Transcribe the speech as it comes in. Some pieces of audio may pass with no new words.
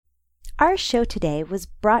Our show today was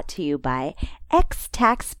brought to you by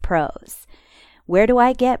X-Tax Pros. Where do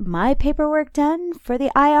I get my paperwork done for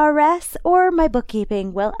the IRS or my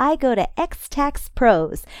bookkeeping? Well, I go to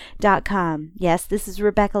xtaxpros.com. Yes, this is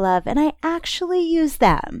Rebecca Love, and I actually use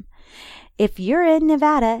them. If you're in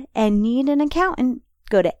Nevada and need an accountant,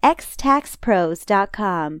 go to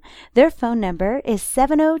xtaxpros.com. Their phone number is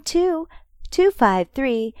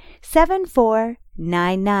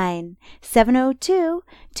 702-253-7499.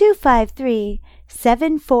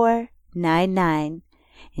 702-253-7499.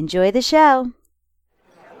 Enjoy the show.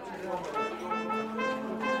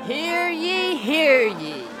 Hear ye, hear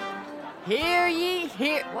ye. Hear ye,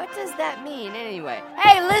 hear. What does that mean anyway?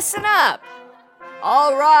 Hey, listen up!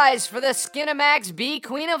 All rise for the Skinamax B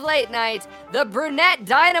Queen of Late Night, the brunette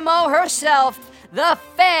dynamo herself, the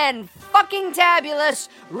fan-fucking-tabulous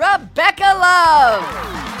Rebecca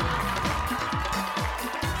Love!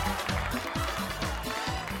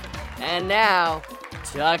 And now,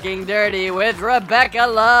 Talking Dirty with Rebecca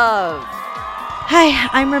Love. Hi,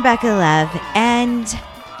 I'm Rebecca Love, and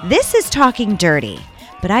this is Talking Dirty.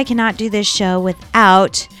 But I cannot do this show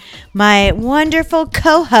without my wonderful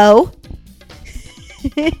coho.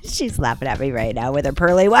 She's laughing at me right now with her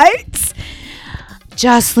pearly whites.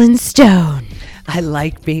 Jocelyn Stone. I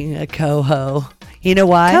like being a coho. You know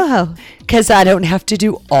why? Coho. Because I don't have to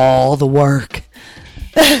do all the work.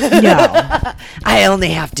 No. I only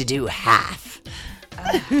have to do half.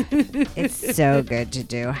 It's so good to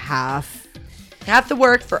do half. Half the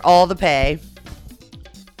work for all the pay.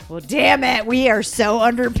 Well, damn it. We are so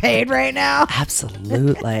underpaid right now.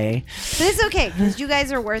 Absolutely. But it's okay because you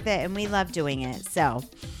guys are worth it and we love doing it. So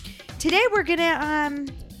today we're going to,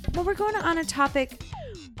 we're going on a topic,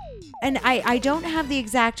 and I don't have the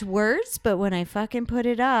exact words, but when I fucking put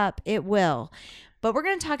it up, it will. But we're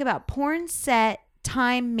going to talk about porn set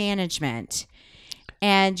time management.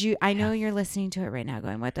 And I know you're listening to it right now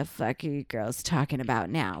going, what the fuck are you girls talking about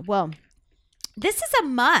now? Well, this is a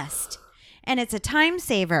must. And it's a time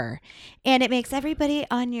saver, and it makes everybody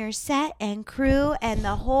on your set and crew and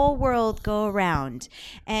the whole world go around.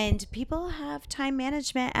 And people have time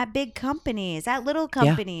management at big companies, at little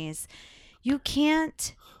companies. Yeah. You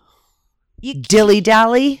can't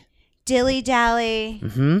dilly-dally. Dilly-dally.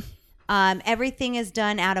 Mm-hmm. Everything is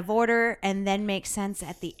done out of order and then makes sense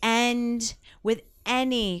at the end with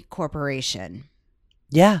any corporation.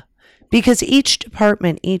 Yeah. Because each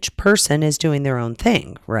department, each person is doing their own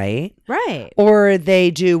thing, right? Right. Or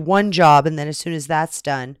they do one job, and then as soon as that's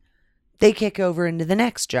done, they kick over into the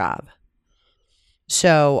next job.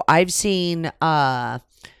 So I've seen hair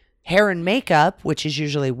and makeup, which is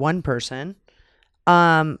usually one person.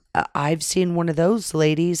 I've seen one of those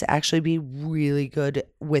ladies actually be really good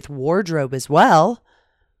with wardrobe as well.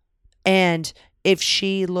 And if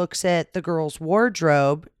she looks at the girl's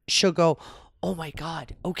wardrobe, she'll go, oh my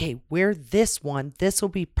God, okay, wear this one. This will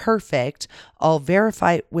be perfect. I'll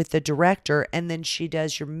verify it with the director. And then she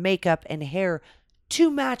does your makeup and hair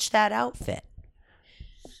to match that outfit.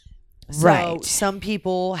 Right. So some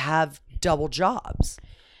people have double jobs.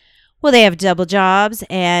 Well, they have double jobs.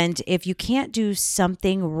 And if you can't do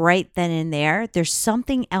something right then and there, there's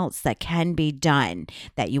something else that can be done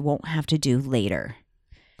that you won't have to do later.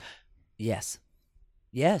 Yes.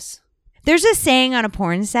 Yes. There's a saying on a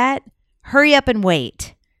porn set. Hurry up and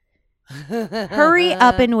wait. Hurry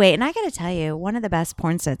up and wait. And I got to tell you, one of the best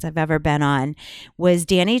porn sets I've ever been on was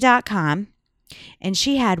Danny.com. And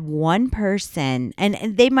she had one person,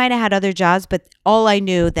 and they might have had other jobs, but all I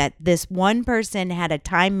knew that this one person had a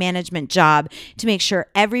time management job to make sure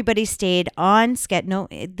everybody stayed on schedule. No,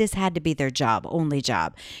 this had to be their job, only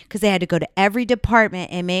job, because they had to go to every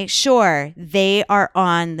department and make sure they are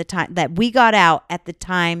on the time that we got out at the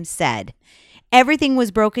time said. Everything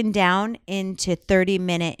was broken down into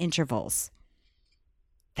 30-minute intervals.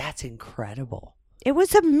 That's incredible. It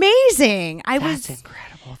was amazing. That's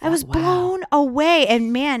incredible. I was blown away.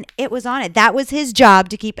 And man, it was on it. That was his job,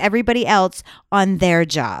 to keep everybody else on their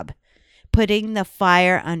job, putting the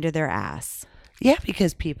fire under their ass. Yeah,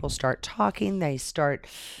 because people start talking. They start,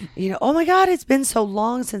 oh my God, it's been so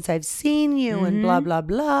long since I've seen you, and blah, blah,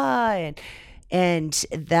 blah. And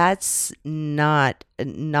that's not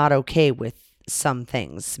okay with some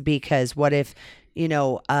things, because what if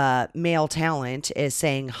male talent is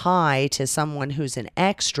saying hi to someone who's an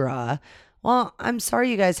extra? Well, I'm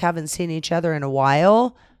sorry you guys haven't seen each other in a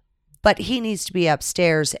while, but he needs to be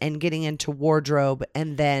upstairs and getting into wardrobe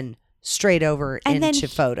and then straight over and into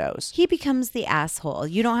photos. He becomes the asshole.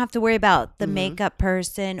 You don't have to worry about the makeup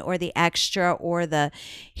person or the extra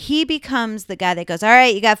he becomes the guy that goes, all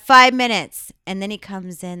right, you got 5 minutes. And then he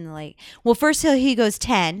comes in like, well, first he goes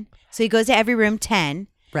 10. So he goes to every room 10.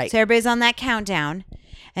 Right. So everybody's on that countdown.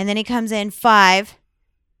 And then he comes in 5.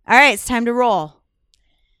 All right, it's time to roll.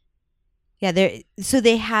 Yeah, so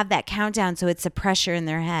they have that countdown, so it's a pressure in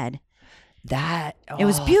their head. It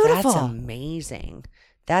was beautiful. That's amazing.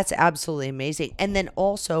 That's absolutely amazing. And then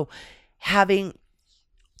also having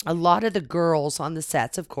a lot of the girls on the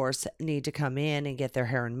sets, of course, need to come in and get their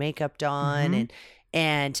hair and makeup done.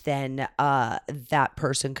 And then that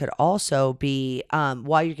person could also be,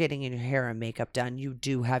 while you're getting your hair and makeup done, you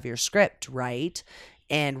do have your script, right?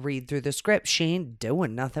 And read through the script. She ain't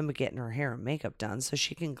doing nothing but getting her hair and makeup done, so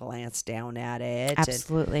she can glance down at it.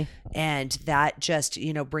 Absolutely. And that just,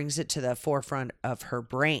 brings it to the forefront of her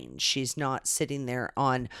brain. She's not sitting there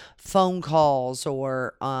on phone calls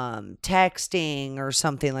or texting or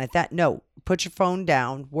something like that. No, put your phone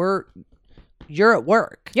down. You're at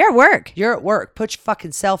work. You're at work. You're at work. Put your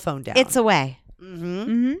fucking cell phone down. It's away.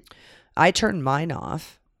 I turned mine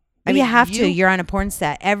off. You have to. You're on a porn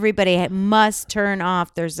set. Everybody must turn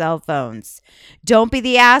off their cell phones. Don't be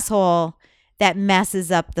the asshole that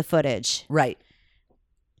messes up the footage. Right.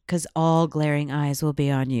 Because all glaring eyes will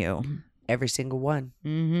be on you. Every single one.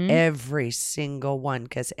 Every single one.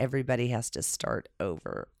 Because everybody has to start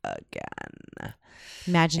over again.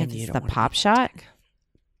 Imagine if it's the pop shot.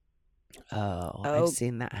 Oh, I've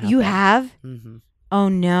seen that happen. You have? Mm-hmm. Oh,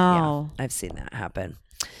 no. Yeah, I've seen that happen.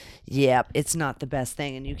 Yep, it's not the best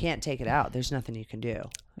thing, and you can't take it out. There's nothing you can do.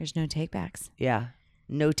 There's no takebacks. Yeah.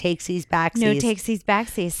 No takesies, backsies. No takesies,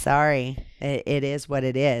 backsies. Sorry. It is what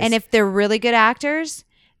it is. And if they're really good actors,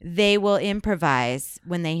 they will improvise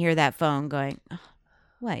when they hear that phone going, oh,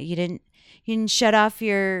 what, you didn't shut off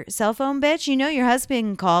your cell phone, bitch? You know your husband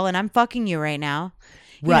can call, and I'm fucking you right now.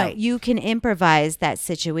 Right. You can improvise that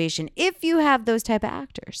situation if you have those type of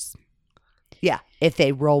actors. Yeah, if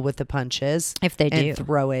they roll with the punches. If they do. And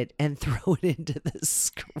throw it into the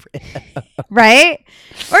script. Right?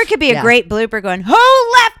 Or it could be a great blooper going,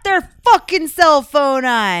 who left their fucking cell phone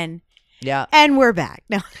on? Yeah. And we're back.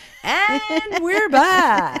 No. And we're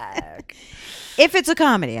back. If it's a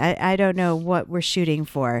comedy. I don't know what we're shooting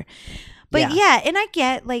for. But yeah, and I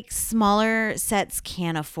get like smaller sets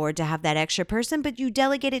can't afford to have that extra person, but you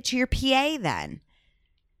delegate it to your PA then.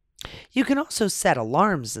 You can also set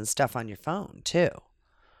alarms and stuff on your phone too.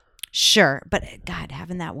 Sure. But God,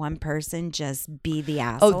 having that one person just be the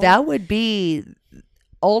asshole. Oh, that would be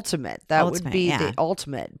ultimate. That would Ultimate, be yeah. the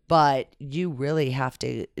ultimate. But you really have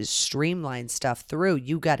to streamline stuff through.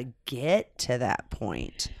 You got to get to that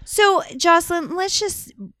point. So, Jocelyn, let's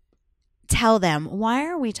just tell them, why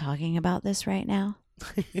are we talking about this right now?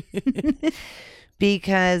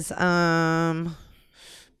 Because I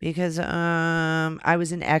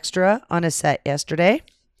was an extra on a set yesterday,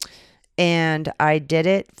 and I did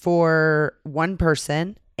it for one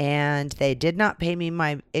person, and they did not pay me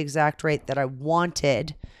my exact rate that I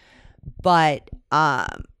wanted, but I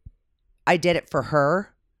did it for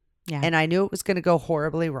her, and I knew it was going to go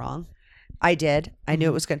horribly wrong. I did. I knew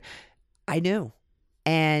it was going to. I knew.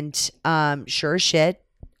 And sure as shit,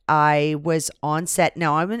 I was on set.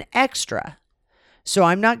 Now I'm an extra. So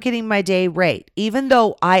I'm not getting my day rate, even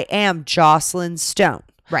though I am Jocelyn Stone.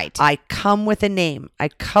 Right. I come with a name. I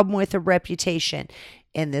come with a reputation.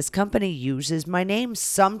 And this company uses my name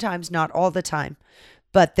sometimes, not all the time.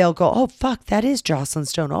 But they'll go, oh, fuck, that is Jocelyn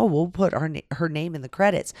Stone. Oh, we'll put her name in the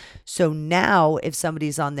credits. So now if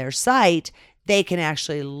somebody's on their site, they can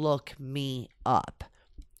actually look me up.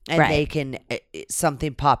 And they can,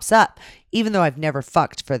 something pops up, even though I've never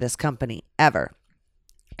fucked for this company ever.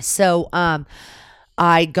 So,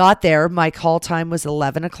 I got there. My call time was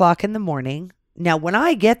 11 o'clock in the morning. Now, when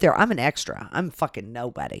I get there, I'm an extra. I'm fucking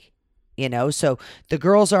nobody, So the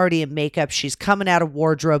girl's already in makeup. She's coming out of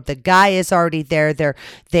wardrobe. The guy is already there.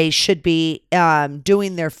 They should be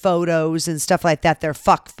doing their photos and stuff like that. Their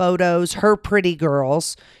fuck photos. Her pretty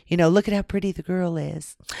girls. Look at how pretty the girl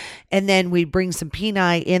is. And then we bring some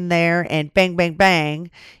peni in there and bang, bang, bang.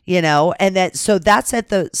 And so that's at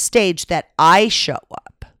the stage that I show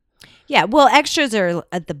up. Yeah, well, extras are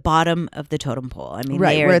at the bottom of the totem pole. I mean,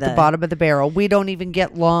 right, we're at the bottom of the barrel. We don't even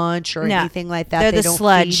get lunch or anything like that. They're they the don't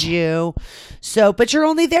sludge. feed you. So, but you're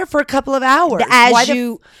only there for a couple of hours. As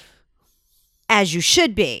you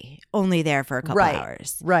should be, only there for a couple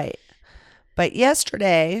hours. Right. But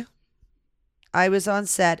yesterday, I was on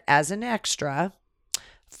set as an extra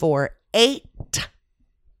for 8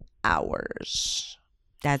 hours.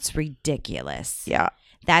 That's ridiculous. Yeah.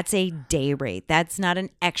 That's a day rate. That's not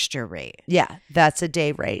an extra rate. Yeah, that's a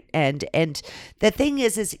day rate. And the thing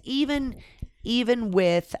is even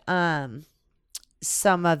with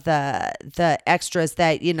some of the extras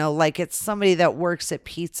that, like it's somebody that works at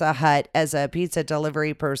Pizza Hut as a pizza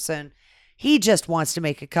delivery person. He just wants to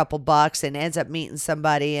make a couple bucks and ends up meeting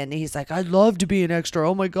somebody. And he's like, I'd love to be an extra.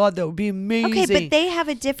 Oh my God, that would be amazing. Okay, but they have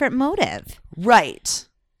a different motive. Right.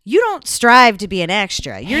 You don't strive to be an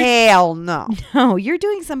extra. Hell no. No, you're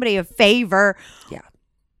doing somebody a favor. Yeah.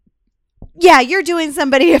 Yeah, you're doing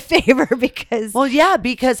somebody a favor because. Well, yeah,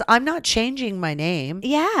 because I'm not changing my name.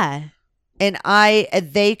 Yeah. And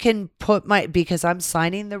they can put because I'm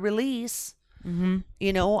signing the release. Mm-hmm.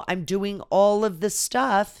 You know, I'm doing all of the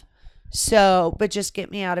stuff. So, but just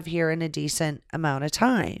get me out of here in a decent amount of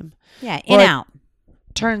time. Yeah, in out.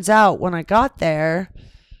 Turns out when I got there,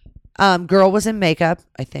 girl was in makeup,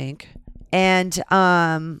 I think. And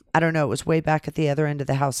I don't know, it was way back at the other end of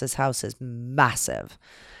the house. This house is massive.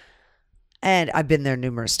 And I've been there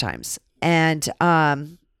numerous times. And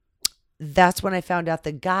that's when I found out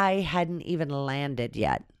the guy hadn't even landed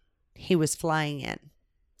yet. He was flying in.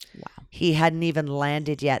 Wow. He hadn't even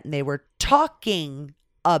landed yet. And they were talking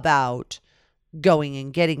about going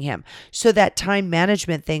and getting him. So that time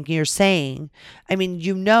management thing you're saying, I mean,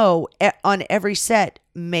 you know, on every set,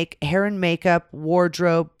 make hair and makeup,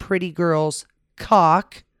 wardrobe, pretty girls,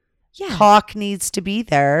 cock. Yeah. Cock needs to be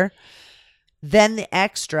there. Then the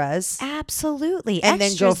extras. Absolutely. And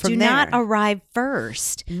Extras then go from do there. not arrive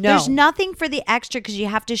first. No. There's nothing for the extra because you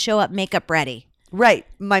have to show up makeup ready. Right.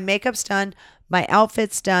 My makeup's done. My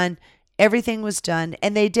outfit's done. Everything was done.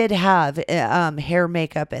 And they did have hair,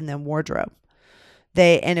 makeup, and then wardrobe.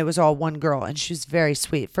 And it was all one girl. And she was very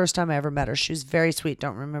sweet. First time I ever met her. She was very sweet.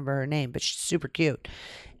 Don't remember her name, but she's super cute.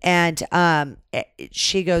 And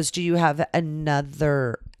she goes, do you have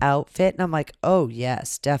another outfit? And I'm like, oh,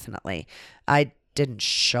 yes, definitely. I didn't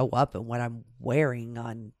show up in what I'm wearing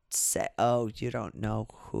on set. Oh, you don't know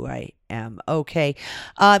who I am. Okay.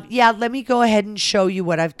 Yeah, let me go ahead and show you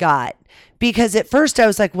what I've got. Because at first I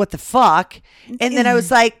was like, what the fuck? And then I was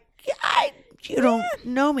like, you don't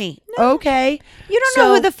know me. No. Okay. You don't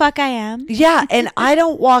know who the fuck I am. Yeah. And I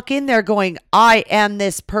don't walk in there going, I am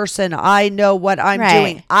this person. I know what I'm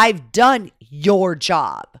doing. I've done your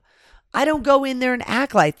job. I don't go in there and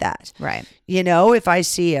act like that. Right. You know, if I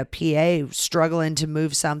see a PA struggling to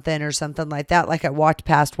move something or something like that, like I walked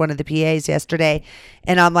past one of the PAs yesterday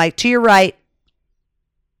and I'm like, to your right,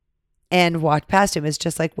 and walked past him. It's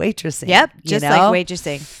just like waitressing. Yep. Just like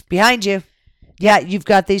waitressing. Behind you. Yeah, you've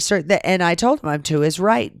got these certain, and I told him I'm to his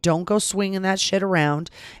right. Don't go swinging that shit around.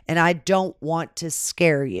 And I don't want to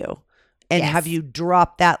scare you and have you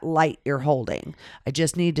drop that light you're holding. I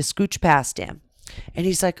just need to scooch past him. And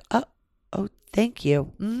he's like, oh, thank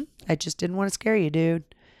you. I just didn't want to scare you, dude.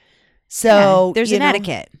 So there's an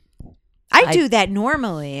etiquette. I do that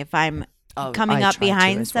normally if I'm coming up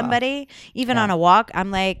behind somebody, even on a walk. I'm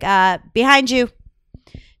like, behind you.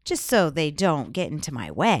 Just so they don't get into my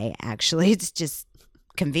way, actually. It's just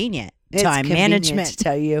convenient. Time management. To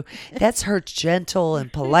tell you. That's her gentle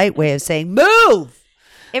and polite way of saying, move!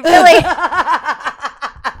 It really,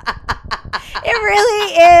 it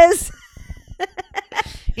really is.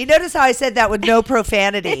 You notice how I said that with no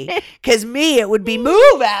profanity? Because me, it would be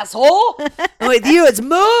move, asshole. And with you, it's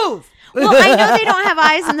move. Well, I know they don't have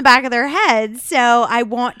eyes in the back of their heads, so I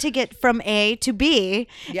want to get from A to B.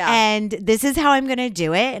 Yeah. And this is how I'm going to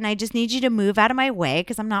do it. And I just need you to move out of my way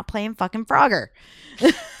because I'm not playing fucking Frogger.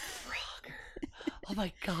 Oh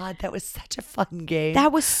my God, that was such a fun game.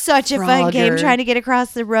 That was such a fun game trying to get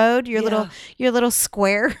across the road, your little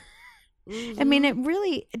square. Mm-hmm. I mean,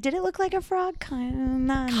 did it look like a frog?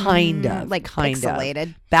 Kind of. Like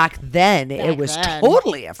pixelated. Back then, it was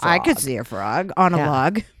totally a frog. I could see a frog on a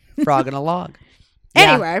log. Frog on a log.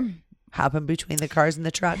 Anyway. Hopping between the cars and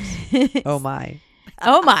the trucks. Oh my.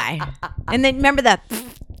 Oh my. And then remember that,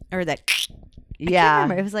 or that. Yeah. I can't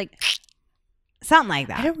remember. It was like something like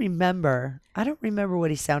that. I don't remember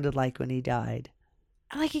what he sounded like when he died.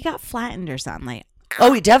 Like he got flattened or something. Like.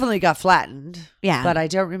 Oh, he definitely got flattened. Yeah. But I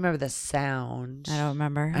don't remember the sound. I don't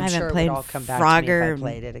remember. I'm I haven't sure played it would all come back to me if I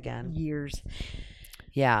played it again. Years.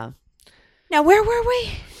 Yeah. Now, where were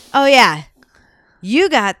we? Oh, yeah. You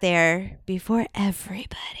got there before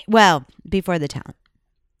everybody. Well, before the talent.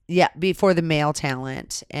 Yeah, before the male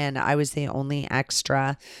talent. And I was the only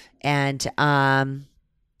extra. And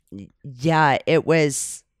yeah, it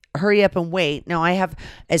was hurry up and wait. Now,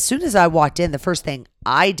 as soon as I walked in, the first thing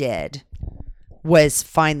I did was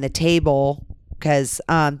find the table because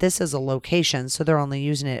this is a location. So they're only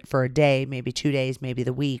using it for a day, maybe 2 days, maybe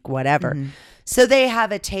the week, whatever. Mm-hmm. So they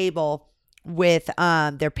have a table with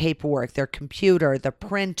their paperwork, their computer, the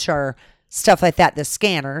printer, stuff like that, the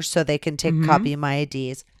scanner, so they can take a copy of my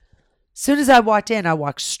IDs. As soon as I walked in, I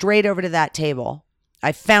walked straight over to that table.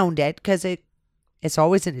 I found it because it's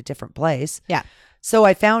always in a different place. Yeah. So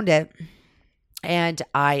I found it. And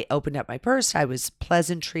I opened up my purse. I was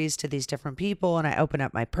pleasantries to these different people, and I opened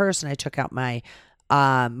up my purse and I took out my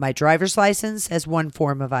my driver's license as one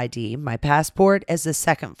form of ID, my passport as the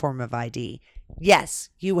second form of ID. Yes,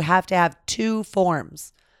 you have to have two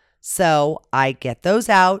forms. So I get those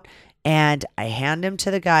out and I hand them to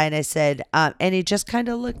the guy, and I said, and he just kind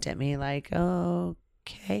of looked at me like,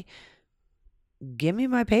 okay. Give me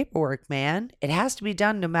my paperwork, man. It has to be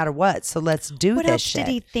done no matter what. So let's do What this else shit.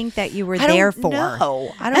 did he think that you were I there don't for?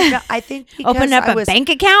 know. I don't know. I think because Open up I a was, bank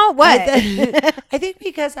account? What? I think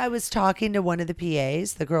because I was talking to one of the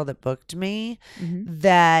PAs, the girl that booked me,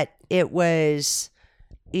 that it was,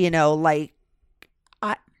 like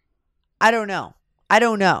I don't know. I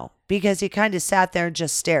don't know. Because he kind of sat there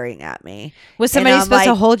just staring at me. Was somebody And I'm supposed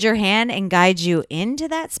to like, hold your hand and guide you into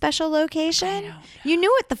that special location? You knew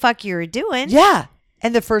what the fuck you were doing. Yeah.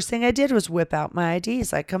 And the first thing I did was whip out my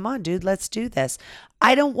IDs. Like, come on, dude, let's do this.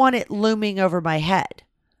 I don't want it looming over my head.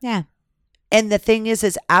 Yeah. And the thing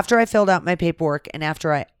is after I filled out my paperwork, and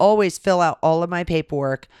after I always fill out all of my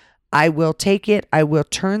paperwork, I will take it, I will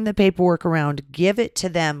turn the paperwork around, give it to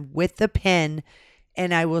them with the pen,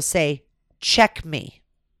 and I will say, check me.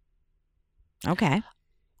 Okay.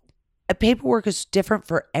 A paperwork is different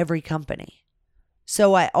for every company.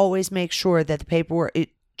 So I always make sure that the paperwork,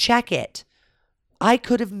 check it. I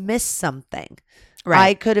could have missed something. Right.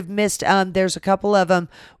 I could have missed, there's a couple of them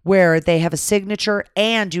where they have a signature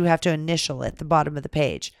and you have to initial it at the bottom of the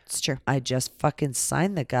page. It's true. I just fucking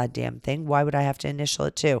signed the goddamn thing. Why would I have to initial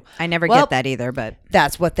it too? I never Well, get that either, but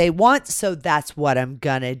that's what they want. So that's what I'm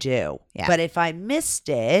going to do. Yeah. But if I missed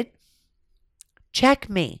it, check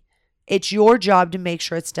me. It's your job to make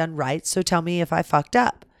sure it's done right. So tell me if I fucked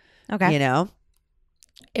up. okay.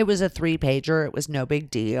 It was a 3-pager. It was no big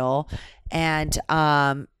deal. And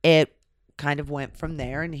it kind of went from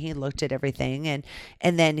there, and he looked at everything, and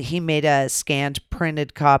then he made a scanned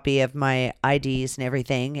printed copy of my IDs and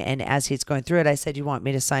everything. And as he's going through it, I said, you want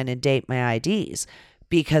me to sign and date my IDs?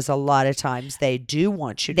 Because a lot of times they do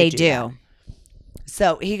want you to do that.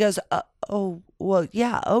 So he goes, oh, well,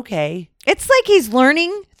 yeah, okay. It's like he's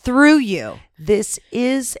learning through you. This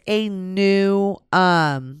is a new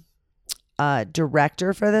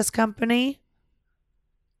director for this company.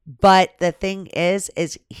 But the thing is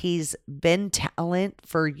he's been talent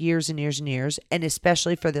for years and years and years, and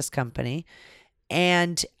especially for this company.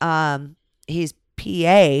 And he's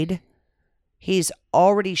PA'd. He's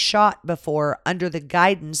already shot before under the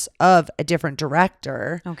guidance of a different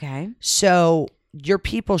director. Okay. So your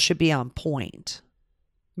people should be on point.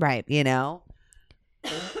 Right.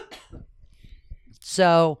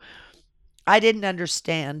 So I didn't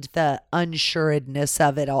understand the unsuredness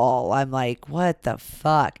of it all. I'm like, what the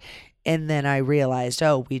fuck? And then I realized,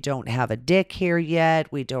 we don't have a dick here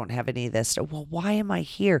yet. We don't have any of this. Well, why am I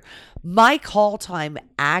here? My call time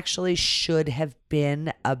actually should have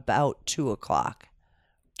been about 2:00.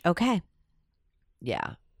 Okay.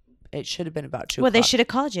 Yeah. It should have been about 2:00. Well, they should have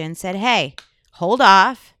called you and said, hey, hold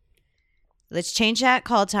off. Let's change that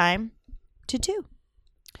call time to 2.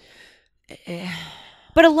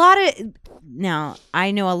 But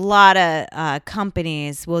I know a lot of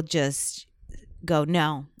companies will just go,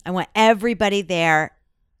 no, I want everybody there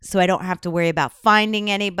so I don't have to worry about finding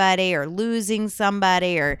anybody or losing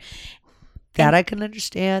somebody or. That I can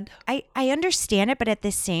understand. I understand it, but at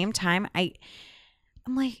the same time, I'm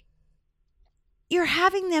like, you're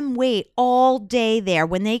having them wait all day there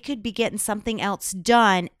when they could be getting something else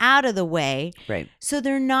done out of the way. Right. So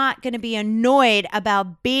they're not going to be annoyed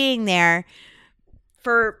about being there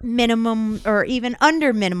for minimum or even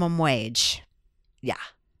under minimum wage. Yeah.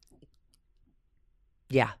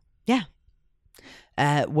 Yeah.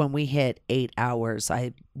 Yeah. When we hit 8 hours,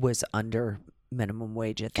 I was under minimum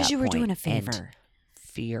wage at that point. Because you were doing a And favor.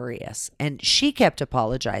 furious. And she kept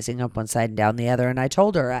apologizing up one side and down the other. And I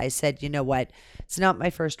told her, I said, you know what? It's not my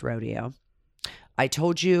first rodeo. I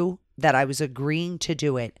told you that I was agreeing to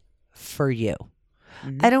do it for you.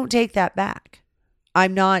 Mm-hmm. I don't take that back.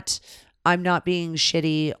 I'm not being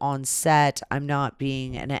shitty on set. I'm not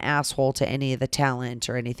being an asshole to any of the talent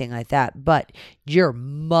or anything like that. But you're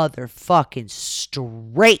motherfucking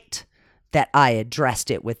straight that I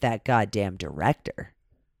addressed it with that goddamn director.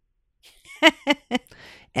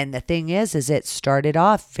 And the thing is it started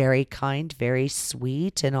off very kind, very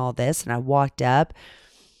sweet and all this. And I walked up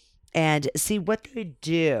and see what they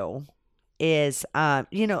do is, a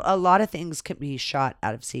lot of things can be shot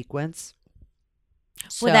out of sequence.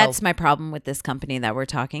 Well, that's my problem with this company that we're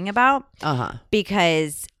talking about.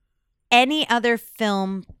 Because any other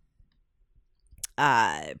film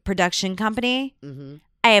production company,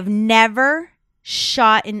 I have never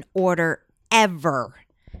shot an order ever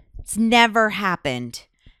It's never happened.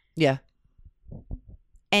 Yeah.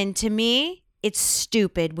 And to me, it's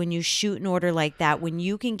stupid when you shoot an order like that when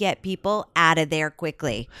you can get people out of there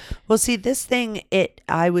quickly. Well, see, this thing,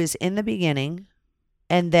 I was in the beginning,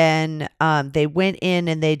 and then they went in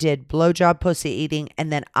and they did blowjob pussy eating,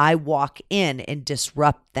 and then I walk in and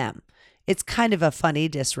disrupt them. It's kind of a funny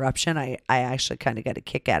disruption. I actually kind of got a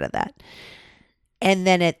kick out of that. And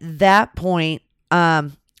then at that point,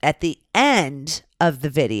 at the end of the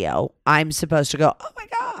video, I'm supposed to go, oh my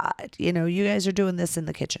God, you guys are doing this in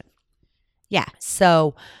the kitchen. Yeah.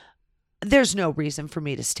 So there's no reason for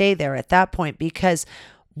me to stay there at that point, because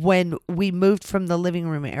when we moved from the living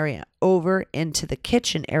room area over into the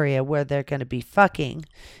kitchen area where they're going to be fucking,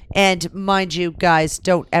 and mind you guys,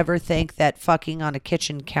 don't ever think that fucking on a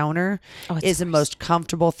kitchen counter is the most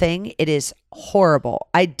comfortable thing. It is horrible.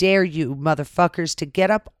 I dare you motherfuckers to get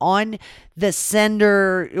up on the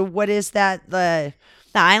center. What is that? The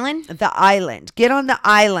island? The island. Get on the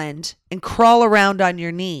island and crawl around on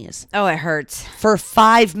your knees. Oh, it hurts. For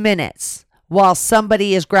 5 minutes. While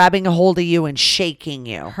somebody is grabbing a hold of you and shaking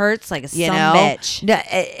you. Hurts like a bitch. No,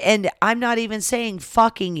 and I'm not even saying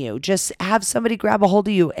fucking you. Just have somebody grab a hold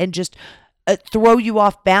of you and just throw you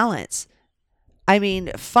off balance. I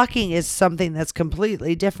mean, fucking is something that's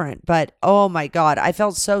completely different. But, oh my God, I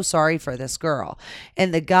felt so sorry for this girl.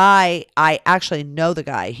 And the guy, I actually know the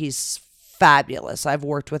guy. He's fabulous. I've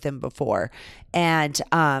worked with him before. And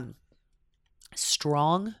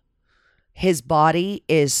strong. His body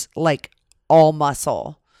is like all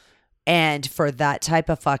muscle, and for that type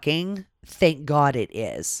of fucking, thank God it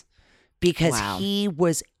is, because he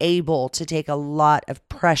was able to take a lot of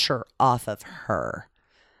pressure off of her.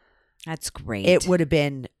 That's great. It would have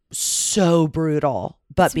been so brutal,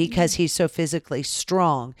 but because he's so physically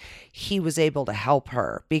strong, he was able to help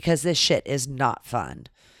her, because this shit is not fun.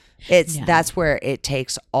 That's where it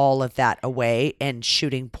takes all of that away, and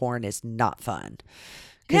shooting porn is not fun.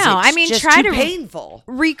 No, I mean, just try too to painful.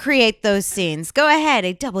 Recreate those scenes. Go ahead.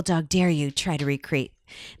 I double dog dare you. Try to recreate.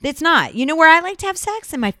 It's not. You know where I like to have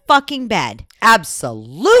sex? In my fucking bed.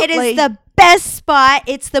 Absolutely. It is the best spot.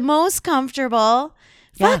 It's the most comfortable.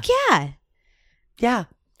 Yeah. Fuck yeah. Yeah.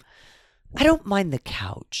 I don't mind the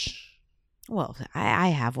couch. Well,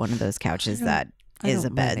 I have one of those couches that is a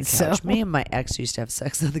bed. So me and my ex used to have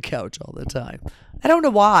sex on the couch all the time. I don't know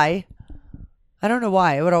why.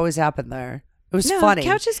 It would always happen there. It was funny. The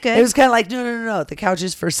couch is good. It was kind of like, no. The couch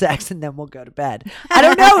is for sex, and then we'll go to bed. I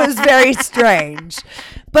don't know. It was very strange.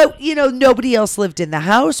 But, nobody else lived in the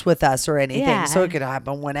house with us or anything. Yeah. So it could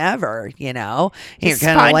happen whenever, You're It's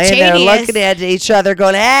kind of laying there looking at each other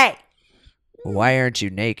going, hey, why aren't you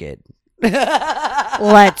naked?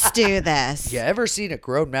 Let's do this. You ever seen a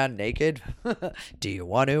grown man naked? Do you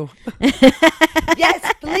want to?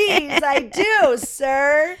 Yes, please. I do,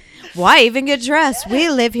 sir. Why even get dressed? We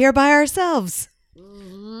live here by ourselves.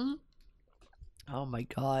 Mm-hmm. Oh my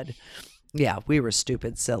God. Yeah, we were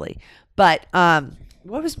stupid silly. But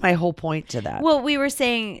what was my whole point to that? Well, we were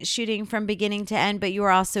saying shooting from beginning to end, but you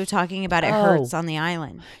were also talking about it hurts on the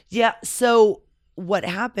island. Yeah. So what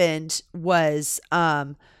happened was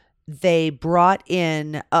they brought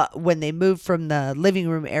in, when they moved from the living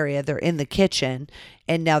room area, they're in the kitchen,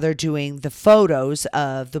 and now they're doing the photos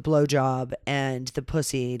of the blowjob and the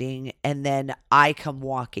pussy eating, and then I come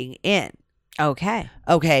walking in. Okay.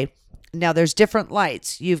 Now there's different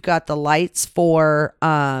lights. You've got the lights for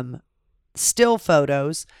still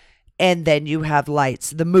photos, and then you have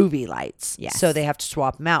lights, the movie lights. Yes. So they have to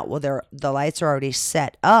swap them out. Well, the lights are already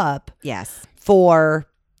set up. Yes. For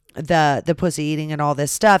the pussy eating and all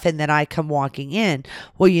this stuff, and then I come walking in.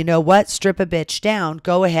 Well, you know what? Strip a bitch down.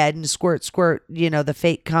 Go ahead and squirt, the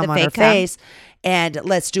fake cum on her face. And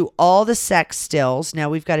let's do all the sex stills. Now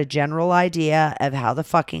we've got a general idea of how the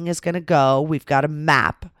fucking is going to go. We've got a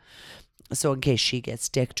map. So in case she gets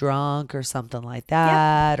dick drunk or something like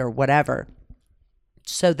that, or whatever.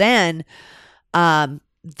 So then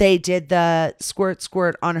they did the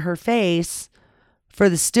squirt on her face for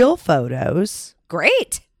the still photos.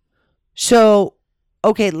 Great. So,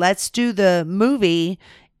 okay, let's do the movie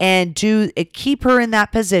and keep her in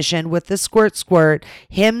that position with the squirt,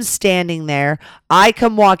 him standing there. I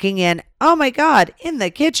come walking in. Oh my God, in the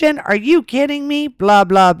kitchen? Are you kidding me? Blah,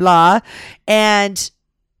 blah, blah. And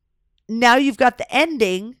now you've got the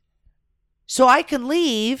ending, so I can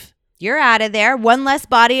leave. You're out of there. One less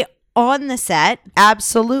body on the set.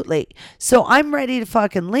 Absolutely. So I'm ready to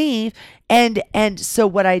fucking leave. And so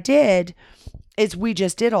what I did is we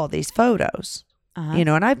just did all these photos, and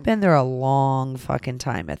I've been there a long fucking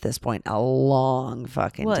time at this point, a long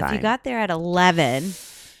fucking time. Well, if you got there at 11,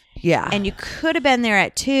 yeah, and you could have been there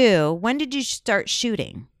at 2, when did you start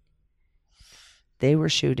shooting? they were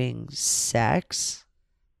shooting sex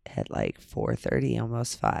at like 4:30,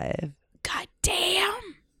 almost 5. God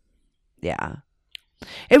damn. Yeah.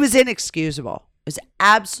 It was inexcusable. It was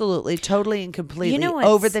absolutely, totally, and completely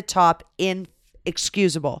over the top,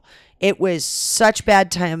 inexcusable. It was such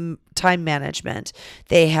bad time management.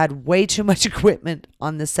 They had way too much equipment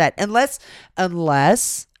on the set. Unless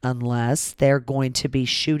they're going to be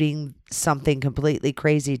shooting something completely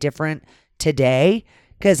crazy different today,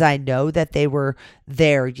 because I know that they were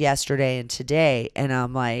there yesterday and today, and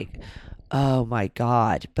I'm like, oh my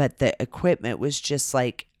God. But the equipment was just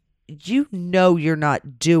like, you're not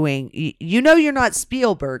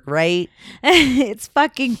Spielberg, right? It's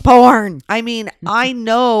fucking porn. I mean, I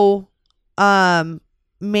know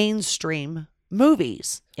mainstream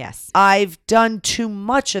movies. Yes. I've done too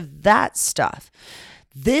much of that stuff.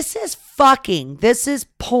 This is porn. This is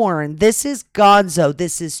gonzo.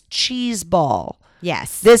 This is cheeseball.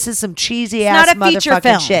 Yes. This is some cheesy ass not a feature motherfucking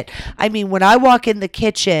film. shit. I mean, when I walk in the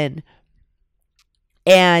kitchen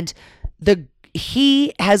and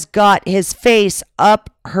he has got his face up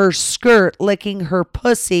her skirt, licking her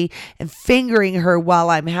pussy and fingering her while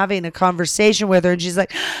I'm having a conversation with her. And she's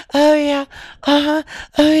like, oh yeah, oh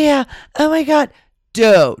yeah, oh my God.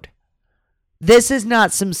 Dude, this is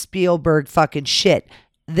not some Spielberg fucking shit.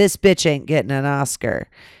 This bitch ain't getting an Oscar.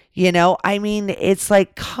 I mean, it's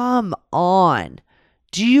like, come on.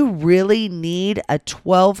 Do you really need a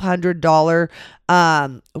 $1,200,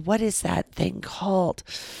 what is that thing called?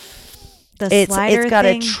 It's got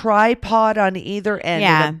a tripod on either end,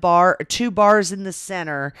 and a bar, 2 bars in the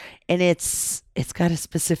center, and it's got a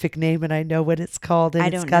specific name, and I know what it's called. And I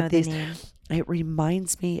it's don't got know these. the name. It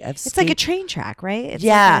reminds me of. It's like a train track, right? It's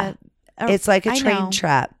it's like a train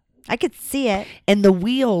track. I could see it. And the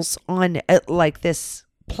wheels on like this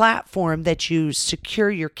platform that you secure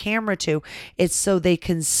your camera to, it's so they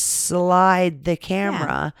can slide the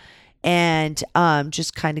camera and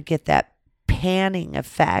just kind of get that panning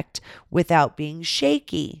effect without being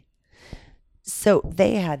shaky. So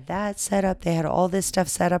they had that set up. They had all this stuff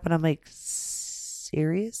set up, and I'm like,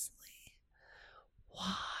 seriously?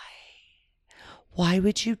 Why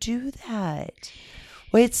would you do that?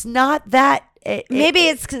 Well, it's not that. Maybe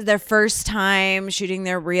it's because their first time shooting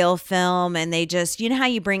their real film, and they just, you know how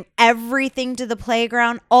you bring everything to the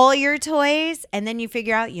playground, all your toys, and then you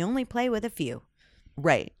figure out you only play with a few.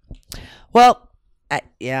 Right. Well,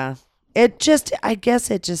 yeah. I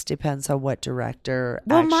guess it just depends on what director.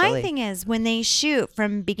 Well, my thing is when they shoot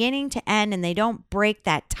from beginning to end and they don't break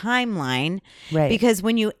that timeline, right? Because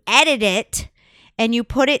when you edit it and you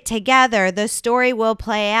put it together, the story will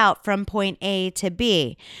play out from point A to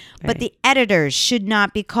B. Right. But the editors should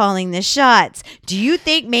not be calling the shots. Do you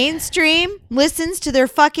think mainstream listens to their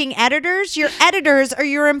fucking editors? Your editors are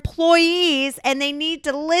your employees, and they need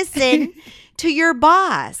to listen to your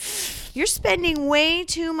boss. You're spending way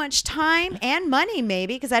too much time and money,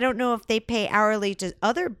 maybe, because I don't know if they pay hourly to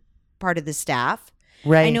other part of the staff.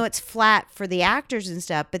 Right. I know it's flat for the actors and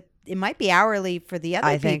stuff, but it might be hourly for the other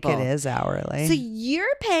people. I think it is hourly. So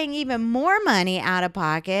you're paying even more money out of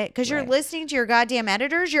pocket because you're listening to your goddamn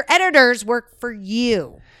editors. Your editors work for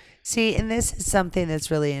you. See, and this is something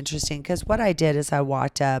that's really interesting, because what I did is I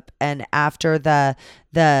walked up, and after the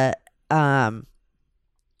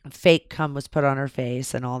fake cum was put on her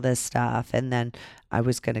face and all this stuff, and then I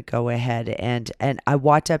was going to go ahead and I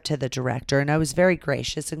walked up to the director, and I was very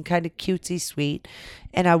gracious and kind of cutesy sweet,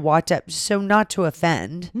 and I walked up, so not to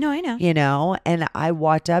offend. No, I know. And I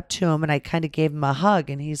walked up to him and I kind of gave him a hug,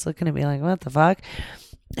 and he's looking at me like, what the fuck?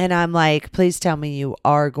 And I'm like, please tell me you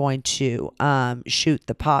are going to shoot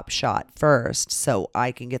the pop shot first so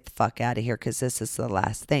I can get the fuck out of here, because this is the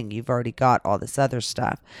last thing. You've already got all this other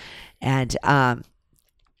stuff. And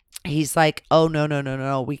he's like, oh,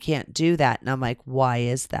 no, we can't do that. And I'm like, why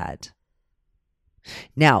is that?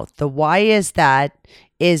 Now, the why is that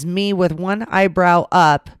is me with one eyebrow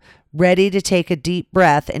up, ready to take a deep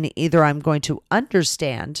breath, and either I'm going to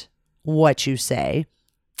understand what you say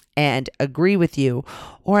and agree with you,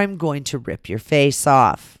 or I'm going to rip your face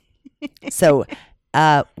off. So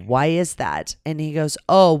why is that? And he goes,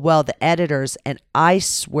 oh, well, the editors. And I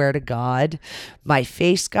swear to God, my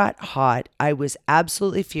face got hot. I was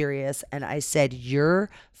absolutely furious. And I said, your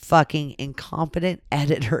fucking incompetent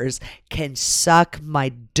editors can suck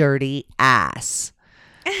my dirty ass.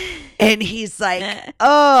 And he's like,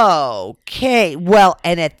 oh, okay. Well,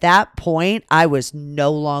 and at that point, I was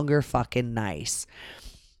no longer fucking nice.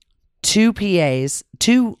 A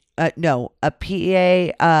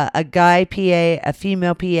PA, a guy PA, a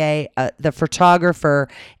female PA, the photographer,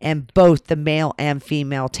 and both the male and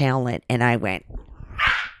female talent. And I went,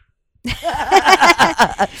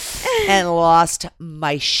 and lost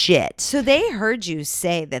my shit. So they heard you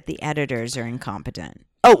say that the editors are incompetent.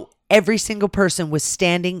 Oh, every single person was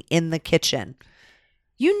standing in the kitchen.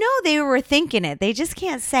 You know they were thinking it. They just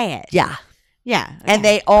can't say it. Yeah. Yeah. And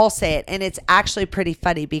okay. they all say it. And it's actually pretty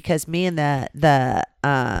funny because me and the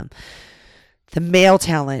male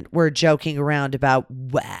talent were joking around about,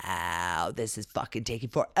 wow, this is fucking taking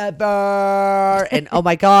forever. And oh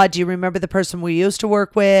my God, do you remember the person we used to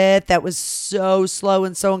work with that was so slow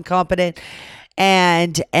and so incompetent?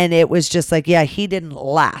 And it was just like, yeah, he didn't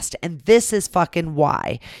last. And this is fucking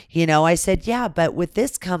why. I said, yeah, but with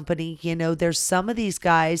this company, there's some of these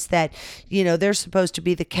guys that, they're supposed to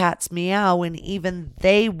be the cat's meow, and even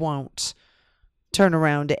they won't turn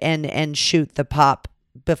around and shoot the pop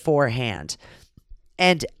beforehand.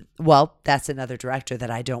 And well, that's another director that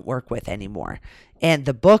I don't work with anymore. And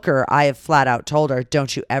the booker, I have flat out told her,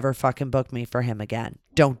 don't you ever fucking book me for him again.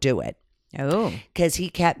 Don't do it. Oh. Because he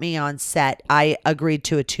kept me on set. I agreed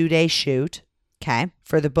to a 2-day shoot. Okay.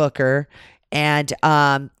 For the booker. And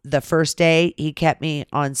the first day, he kept me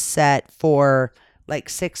on set for like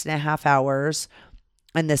 6.5 hours.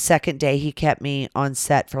 And the second day, he kept me on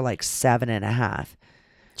set for like 7.5.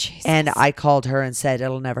 Jesus. And I called her and said,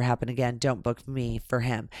 it'll never happen again. Don't book me for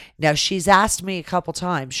him. Now, she's asked me a couple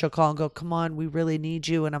times. She'll call and go, come on, we really need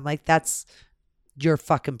you. And I'm like, that's your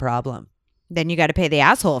fucking problem. Then you got to pay the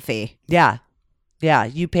asshole fee. Yeah. Yeah.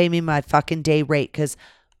 You pay me my fucking day rate, because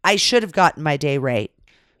I should have gotten my day rate.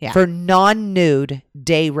 Yeah. For non-nude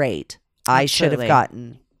day rate, I should have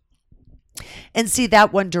gotten. And see,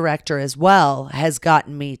 that one director as well has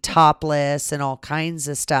gotten me topless and all kinds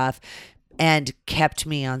of stuff and kept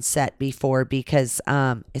me on set before, because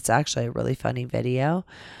it's actually a really funny video,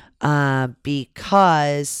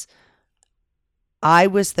 because I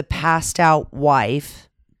was the passed out wife,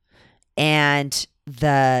 and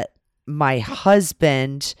my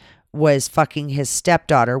husband was fucking his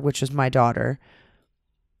stepdaughter, which was my daughter.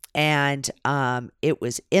 And it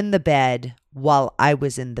was in the bed while I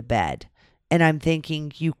was in the bed. And I'm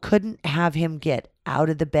thinking, you couldn't have him get out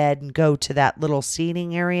of the bed and go to that little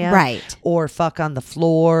seating area. Right. Or fuck on the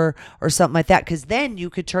floor or something like that. Because then you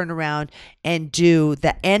could turn around and do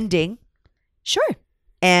the ending. Sure.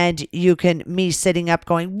 And me sitting up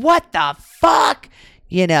going, what the fuck?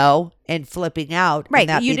 And flipping out. Right.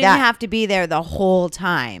 And You didn't have to be there the whole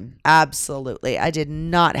time. Absolutely. I did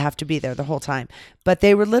not have to be there the whole time. But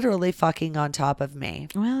they were literally fucking on top of me.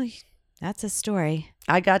 Well, that's a story.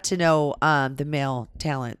 I got to know the male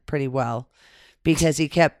talent pretty well, because he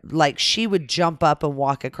kept, like, she would jump up and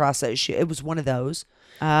walk across it. It was one of those.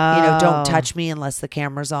 Oh. Don't touch me unless the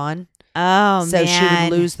camera's on. Oh, so man. she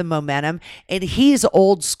would lose the momentum. And he's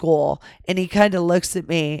old school. And he kind of looks at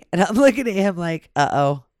me. And I'm looking at him like,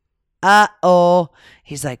 uh-oh. Uh-oh.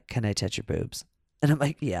 He's like, can I touch your boobs? And I'm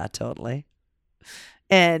like, yeah, totally.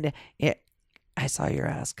 And I saw your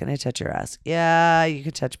ass. Can I touch your ass? Yeah, you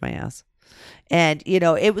can touch my ass. And,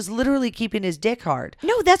 it was literally keeping his dick hard.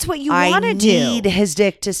 No, that's what you want to do. I need his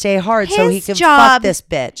dick to stay hard so he can job fuck this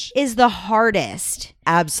bitch. Is the hardest.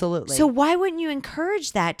 Absolutely. So why wouldn't you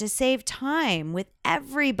encourage that to save time with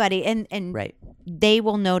everybody? And right. They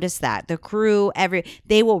will notice that. The crew,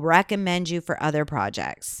 they will recommend you for other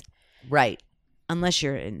projects. Right. Unless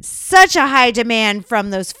you're in such a high demand from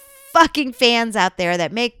those fucking fans out there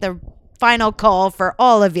that make the final call for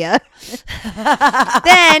all of you.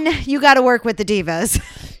 Then you got to work with the divas.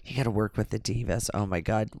 You got to work with the divas. Oh my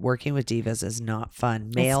God. Working with divas is not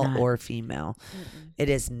fun, male or female. Mm-mm. It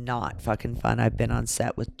is not fucking fun. I've been on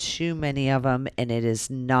set with too many of them, and it's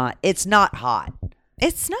not hot.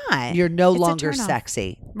 It's not. You're no longer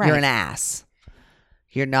sexy. Right. You're an ass.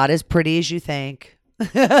 You're not as pretty as you think.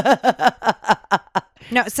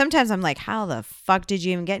 No, sometimes I'm like, how the fuck did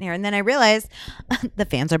you even get in here? And then I realize the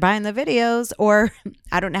fans are buying the videos, or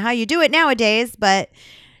I don't know how you do it nowadays, but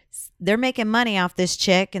they're making money off this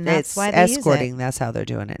chick, and that's why they escorting. Use it. That's how they're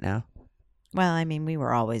doing it now. Well, I mean, we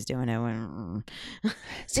were always doing it.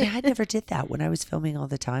 See, I never did that when I was filming all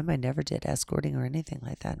the time. I never did escorting or anything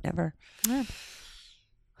like that. Never. Yeah.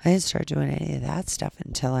 I didn't start doing any of that stuff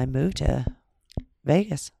until I moved to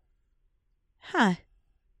Vegas. Huh.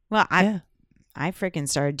 Well, I freaking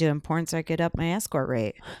started doing porn so I could up my escort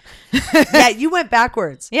rate. Yeah, you went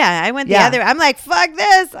backwards. Yeah, I went the other. I'm like, fuck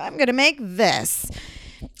this. I'm going to make this.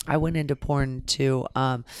 I went into porn to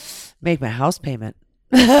make my house payment.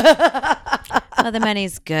 Well, the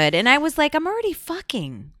money's good. And I was like, I'm already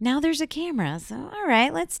fucking. Now there's a camera. So, all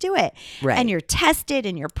right, let's do it. Right. And you're tested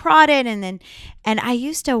and you're prodded. And I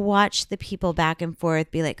used to watch the people back and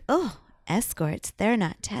forth be like, oh, escorts, they're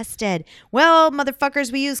not tested. Well,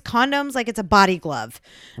 motherfuckers, we use condoms like it's a body glove.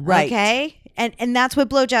 Right. Okay? And that's what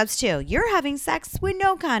blowjobs too. You're having sex with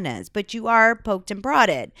no condoms, but you are poked and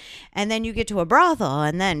prodded. And then you get to a brothel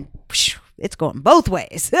and then it's going both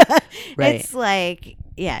ways. Right. It's like,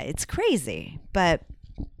 yeah, it's crazy. But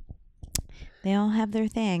they all have their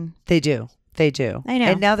thing. They do. They do. I know.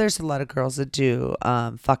 And now there's a lot of girls that do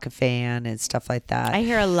fuck a fan and stuff like that. I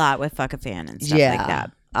hear a lot with fuck a fan and stuff like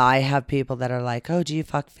that. I have people that are like, oh, do you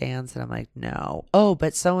fuck fans? And I'm like, no. Oh,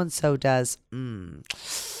 but so-and-so does.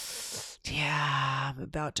 Yeah, I'm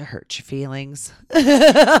about to hurt your feelings.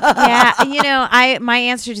 Yeah, my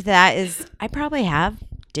answer to that is I probably have.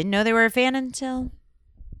 Didn't know they were a fan until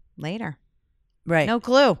later. Right. No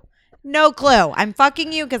clue. No clue. I'm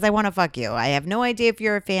fucking you because I want to fuck you. I have no idea if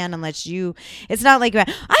you're a fan unless you. It's not like I'm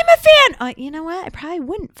a fan. You know what? I probably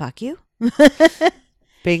wouldn't fuck you.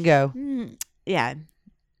 Bingo. Yeah.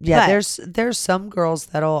 Yeah. But there's some girls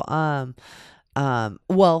that'll and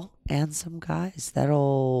some guys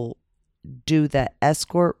that'll do the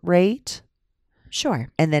escort rate. Sure.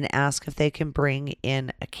 And then ask if they can bring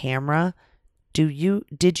in a camera. Did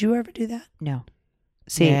you ever do that? No.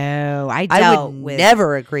 See, no, I would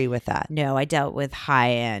never agree with that. No, I dealt with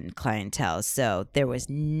high-end clientele, so there was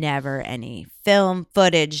never any film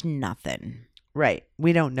footage, nothing. Right.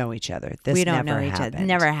 We don't know each other. We don't know each other.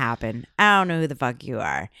 Never happened. I don't know who the fuck you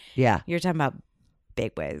are. Yeah. You're talking about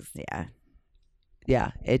big ways. Yeah.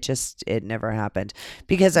 Yeah. It never happened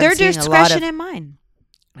because their discretion in mine.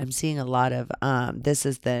 I'm seeing a lot of this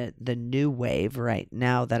is the new wave right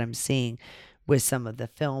now that I'm seeing with some of the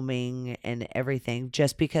filming and everything,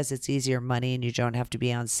 just because it's easier money and you don't have to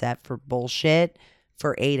be on set for bullshit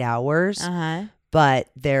for 8 hours. But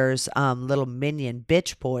there's little minion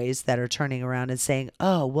bitch boys that are turning around and saying,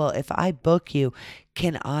 oh, well, if I book you,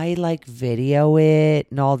 can I like video it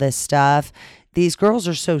and all this stuff? These girls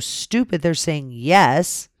are so stupid. They're saying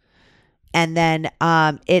yes. And then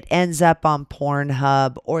it ends up on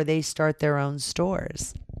Pornhub or they start their own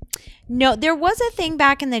stores. No, there was a thing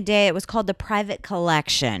back in the day. It was called the private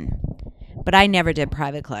collection, but I never did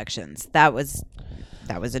private collections. That was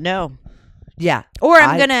a no. Yeah. Or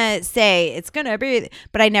I'm going to say it's going to be,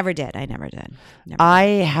 but I never did. Never I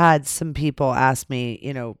had some people ask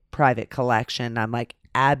me, private collection. I'm like,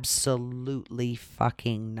 absolutely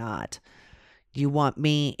fucking not. You want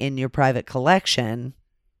me in your private collection?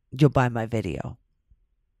 You'll buy my video.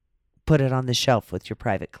 Put it on the shelf with your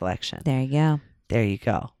private collection. There you go. There you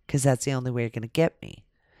go. Because that's the only way you're going to get me.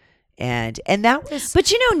 And that was...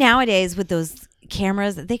 But nowadays with those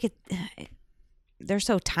cameras, they're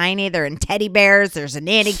so tiny. They're in teddy bears. There's a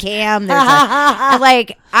nanny cam. There's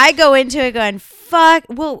I go into it going, fuck.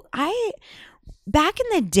 Well, back in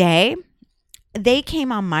the day, they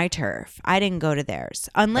came on my turf. I didn't go to theirs.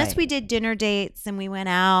 Unless we did dinner dates and we went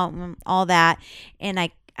out and all that. And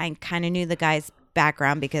I kind of knew the guy's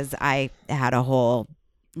background because I had a whole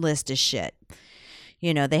list of shit.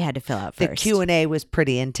 They had to fill out first. The Q&A was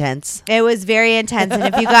pretty intense. It was very intense. And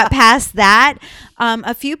if you got past that,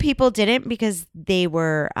 a few people didn't because they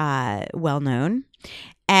were well-known.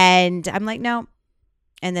 And I'm like, no.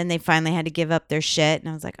 And then they finally had to give up their shit. And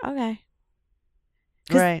I was like, okay.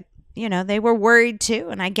 Right. They were worried too.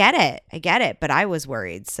 And I get it. But I was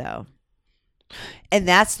worried, so. And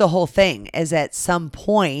that's the whole thing, is at some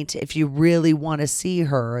point, if you really want to see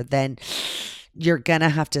her, then... you're going to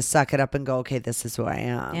have to suck it up and go, okay, this is who I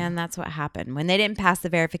am. And that's what happened when they didn't pass the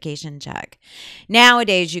verification check.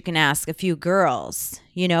 Nowadays, you can ask a few girls,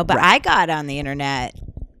 but I got on the internet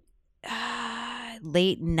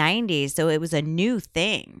late 90s. So it was a new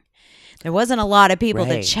thing. There wasn't a lot of people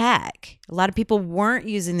to check. A lot of people weren't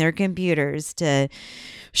using their computers to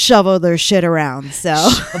shovel their shit around. So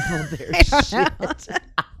shovel their shit.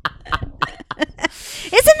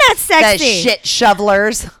 Isn't that sexy? The shit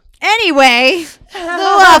shovelers. Anyway, a little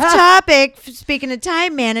off topic. Speaking of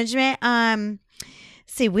time management,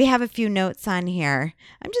 see, we have a few notes on here.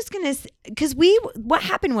 I'm just gonna, because what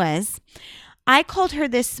happened was, I called her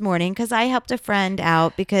this morning because I helped a friend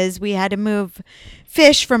out because we had to move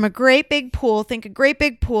fish from a great big pool. Think a great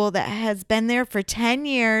big pool that has been there for 10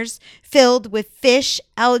 years, filled with fish,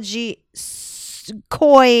 algae,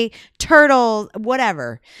 koi, turtle,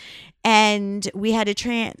 whatever. And we had to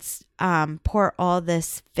transport all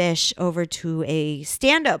this fish over to a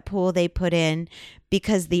stand-up pool they put in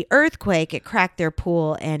because the earthquake, it cracked their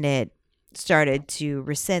pool and it started to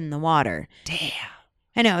rescind the water. Damn.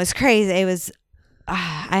 I know, it was crazy. It was,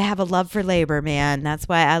 I have a love for labor, man. That's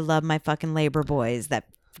why I love my fucking labor boys that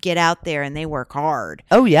get out there and they work hard.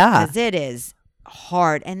 Oh, yeah. Because it is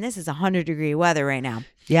hard. And this is 100-degree weather right now.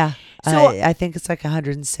 Yeah. So- I think it's like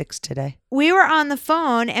 106 today. We were on the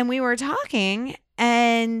phone and we were talking,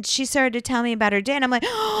 and she started to tell me about her day. And I'm like,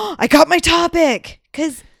 oh, I got my topic.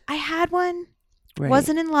 Because I had one, Right.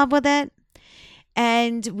 wasn't in love with it.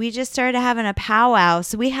 And we just started having a powwow.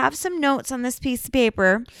 So we have some notes on this piece of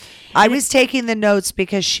paper. I was taking the notes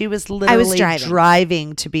because she was literally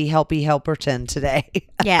driving to be Helpy Helperton today.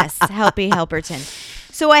 Yes, Helpy Helperton.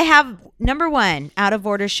 So I have number 1, out of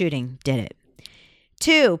order shooting. Did it.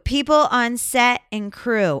 2, people on set and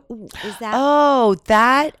crew. Ooh, is that? Oh,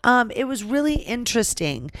 that it was really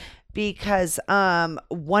interesting because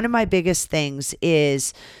one of my biggest things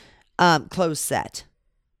is closed set.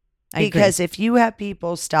 Because if you have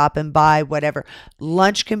people stopping by, whatever,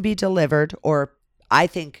 lunch can be delivered, or I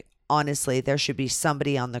think honestly there should be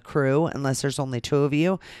somebody on the crew, unless there's only 2 of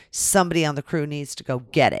you, somebody on the crew needs to go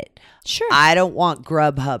get it. Sure. I don't want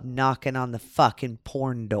Grubhub knocking on the fucking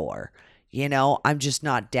porn door. You know, I'm just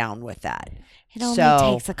not down with that. It only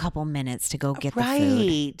takes a couple minutes to go get the food.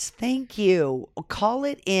 Right. Thank you. Call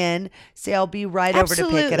it in. Say I'll be right over to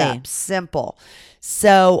pick it up. Simple.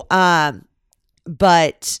 So,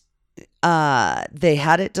 but they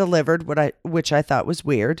had it delivered, which I thought was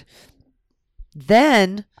weird.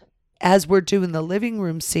 Then, as we're doing the living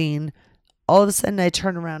room scene, all of a sudden I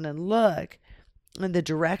turn around and look, and the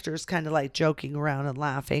director's kind of like joking around and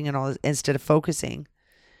laughing and all instead of focusing.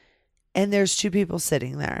 And there's 2 people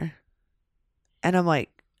sitting there. And I'm like,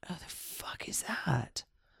 oh, the fuck is that?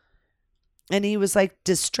 And he was like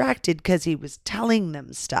distracted because he was telling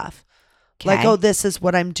them stuff. Okay. Like, oh, this is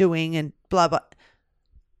what I'm doing and blah, blah.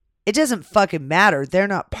 It doesn't fucking matter. They're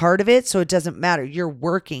not part of it, so it doesn't matter. You're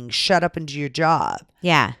working. Shut up and do your job.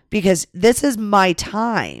 Yeah. Because this is my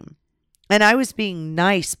time. And I was being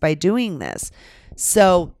nice by doing this.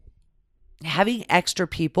 So having extra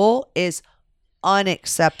people is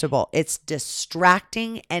unacceptable. It's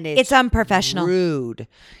distracting and it's unprofessional. Rude.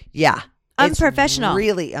 Yeah. Unprofessional. It's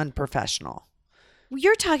really unprofessional.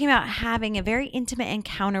 You're talking about having a very intimate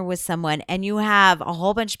encounter with someone, and you have a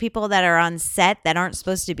whole bunch of people that are on set that aren't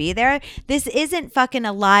supposed to be there. This isn't fucking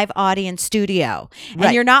a live audience studio. And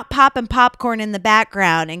Right. You're not popping popcorn in the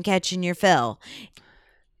background and catching your fill.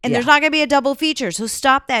 And there's not going to be a double feature. So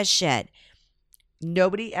stop that shit.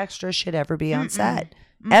 Nobody extra should ever be on set.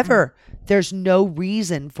 Ever. There's no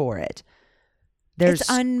reason for it. It's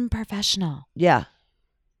unprofessional. Yeah.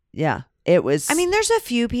 Yeah. It was. I mean, there's a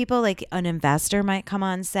few people, like an investor might come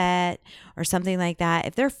on set or something like that.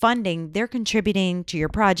 If they're funding, they're contributing to your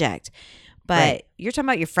project. But You're talking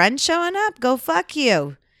about your friends showing up? Go fuck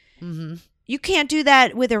you. Mm-hmm. You can't do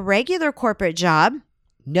that with a regular corporate job.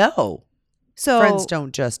 No. So friends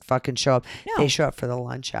don't just fucking show up. No. They show up for the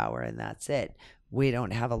lunch hour and that's it. We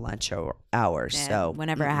don't have a lunch hour. So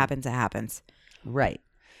whenever it happens, it happens. Right.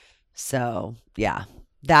 So yeah,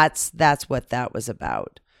 that's what that was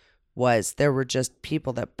about. Was there were just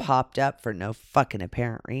people that popped up for no fucking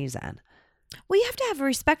apparent reason. Well, you have to have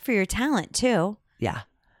respect for your talent too. Yeah.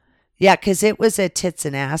 Yeah, because it was a tits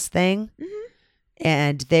and ass thing. Mm-hmm.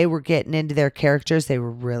 And they were getting into their characters. They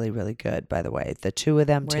were really, really good, by the way. The 2 of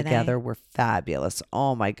them together were fabulous.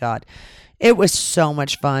 Oh, my God. It was so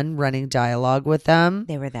much fun running dialogue with them.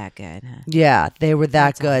 They were that good, huh? Yeah, they were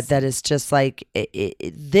that good. Awesome. That is just like,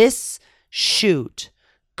 this shoot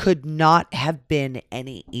could not have been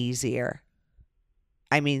any easier.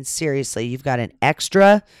 I mean, seriously, you've got an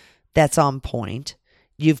extra that's on point.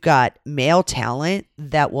 You've got male talent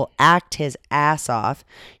that will act his ass off.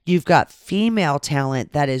 You've got female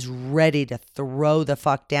talent that is ready to throw the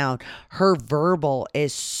fuck down. Her verbal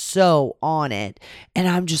is so on it. And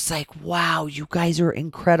I'm just like, wow, you guys are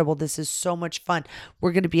incredible. This is so much fun.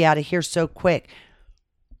 We're going to be out of here so quick.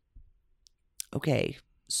 Okay,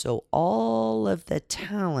 so all of the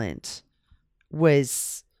talent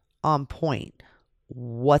was on point.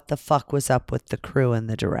 What the fuck was up with the crew and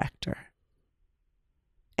the director?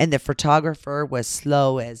 And the photographer was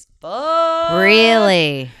slow as fuck.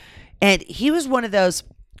 Really? And he was one of those.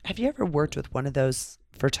 Have you ever worked with one of those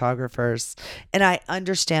photographers? And I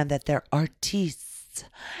understand that they're artists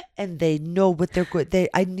and they know what they're good.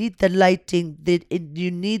 I need the lighting. You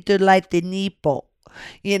need to light the nipple.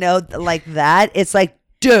 You know, like that. It's like,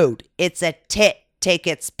 dude, it's a tit. Take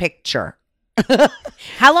its picture.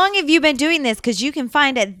 How long have you been doing this? Because you can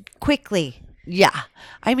find it quickly. Yeah.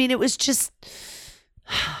 I mean, it was just...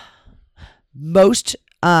 Most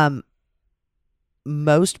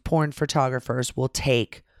porn photographers will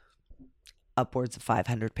take upwards of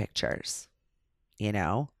 500 pictures. You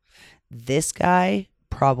know, this guy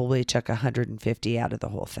probably took 150 out of the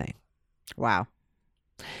whole thing. Wow.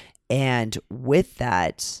 And with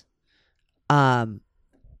that,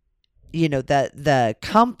 the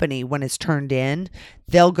company, when it's turned in,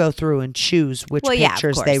 they'll go through and choose which Well, yeah, of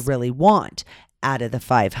pictures they course. really want out of the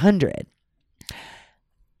 500.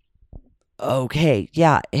 Okay,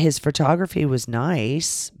 yeah, his photography was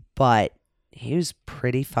nice, but he was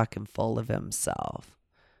pretty fucking full of himself.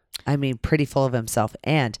 I mean, pretty full of himself.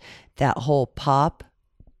 And that whole pop,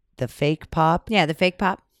 the fake pop, Yeah, the fake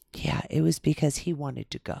pop. yeah, it was because he wanted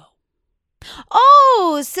to go.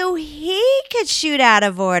 Oh, so he could shoot out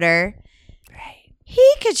of order. Right.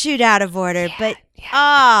 He could shoot out of order, but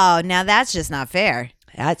oh, now that's just not fair.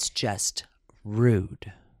 That's just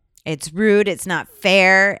rude. It's rude, it's not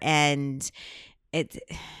fair, and it's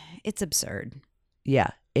absurd. Yeah,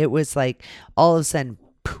 it was like all of a sudden,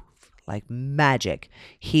 poof, like magic.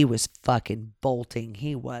 He was fucking bolting.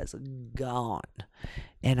 He was gone.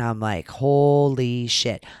 And I'm like, holy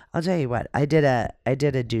shit. I'll tell you what, I did a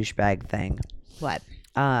douchebag thing. What?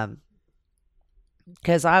 Because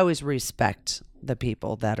I always respect the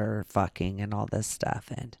people that are fucking and all this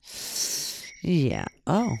stuff. And yeah.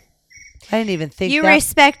 Oh, I didn't even think You that.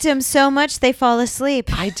 respect him so much they fall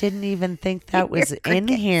asleep. I didn't even think that was in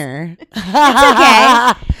here. It's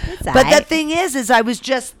okay. It's all But the right. thing is I was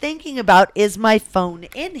just thinking about, is my phone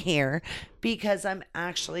in here? Because I'm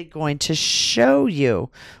actually going to show you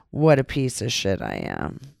what a piece of shit I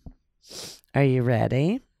am. Are you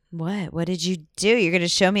ready? What? What did you do? You're going to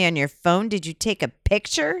show me on your phone? Did you take a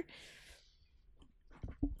picture?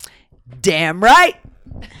 Damn right.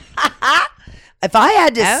 If I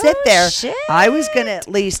had to sit there, shit. I was going to at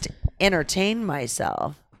least entertain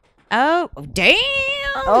myself. Oh, damn.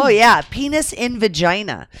 Oh, yeah. Penis in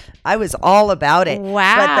vagina. I was all about it.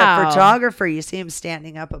 Wow. But the photographer, you see him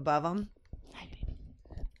standing up above him?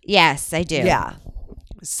 Yes, I do. Yeah.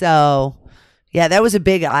 So, yeah, that was a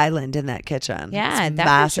big island in that kitchen. Yeah, It's that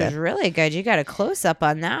massive. picture's really good. You got a close up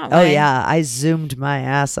on that one. Oh, yeah. I zoomed my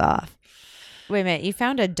ass off. Wait a minute. You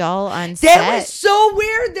found a doll on That set. was so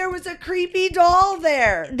weird. There was a creepy doll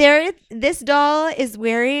there. This doll is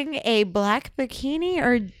wearing a black bikini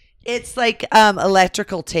or It's like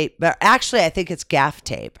electrical tape, but actually I think it's gaff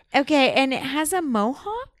tape. okay, and it has a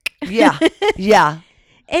mohawk. Yeah. Yeah.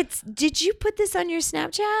 Did you put this on your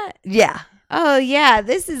Snapchat? Yeah. Oh yeah,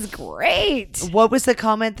 this is great. What was the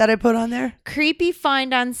comment that I put on there? Creepy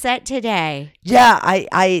find on set today. Yeah,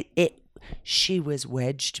 she was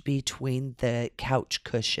wedged between the couch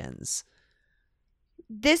cushions.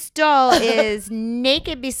 This doll is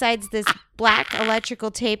naked besides this black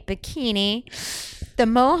electrical tape bikini, the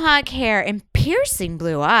mohawk hair, and piercing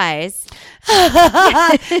blue eyes.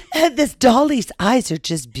 This dolly's eyes are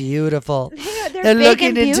just beautiful. They're They're big looking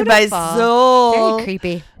and into my beautiful. soul. Very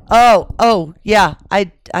creepy. Oh, yeah.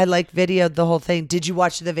 I like videoed the whole thing. Did you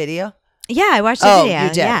watch the video? Yeah, I watched the Oh, video. you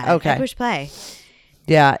did? Yeah, Okay. I push play.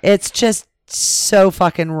 Yeah, it's just so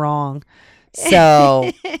fucking wrong.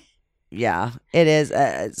 So, yeah, it is.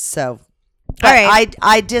 So, but All right.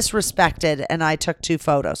 I disrespected and I took 2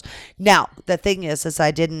 photos. Now, the thing is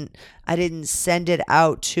I didn't send it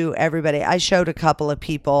out to everybody. I showed a couple of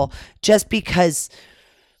people just because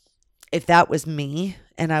if that was me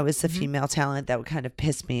and I was the female talent, that would kind of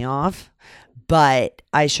piss me off. But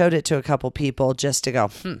I showed it to a couple people just to go,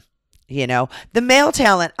 the male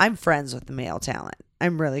talent, I'm friends with the male talent.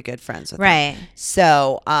 I'm really good friends with her. Right.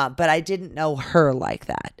 So, but I didn't know her like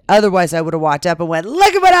that. Otherwise, I would have walked up and went,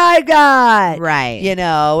 look at what I got. Right.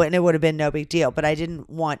 And it would have been no big deal. But I didn't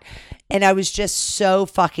want, and I was just so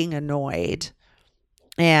fucking annoyed.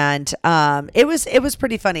 And it was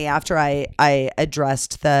pretty funny after I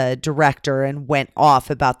addressed the director and went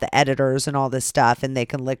off about the editors and all this stuff and they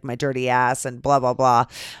can lick my dirty ass and blah, blah, blah.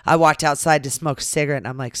 I walked outside to smoke a cigarette and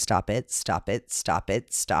I'm like, stop it, stop it, stop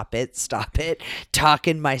it, stop it, stop it.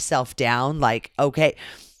 Talking myself down like, okay.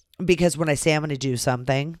 Because when I say I'm going to do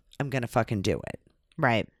something, I'm going to fucking do it.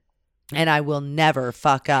 Right. And I will never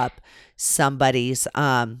fuck up somebody's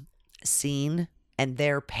scene and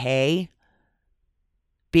their pay.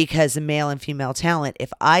 Because the male and female talent,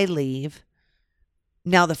 if I leave,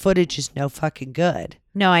 now the footage is no fucking good.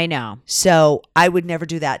 No, I know. So I would never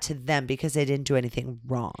do that to them because they didn't do anything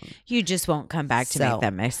wrong. You just won't come back to make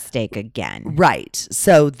that mistake again. Right.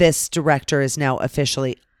 So this director is now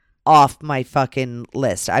officially off my fucking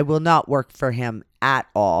list. I will not work for him at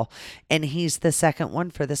all. And he's the second one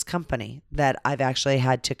for this company that I've actually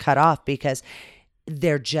had to cut off because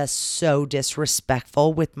they're just so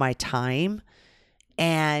disrespectful with my time.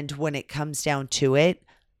 And when it comes down to it,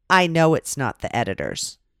 I know it's not the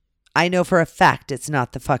editors. I know for a fact it's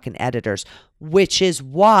not the fucking editors, which is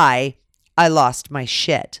why I lost my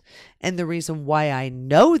shit. And the reason why I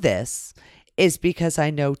know this is because I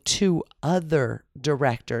know 2 other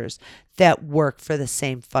directors that work for the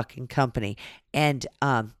same fucking company. And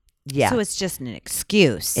yeah. So it's just an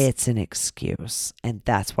excuse. It's an excuse. And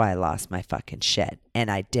that's why I lost my fucking shit.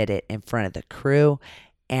 And I did it in front of the crew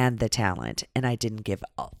and the talent. And I didn't give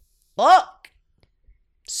a fuck.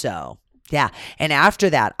 So, yeah. And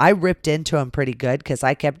after that, I ripped into him pretty good because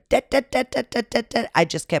I kept, I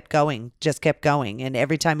just kept going. And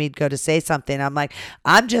every time he'd go to say something, I'm like,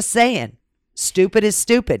 I'm just saying. Stupid is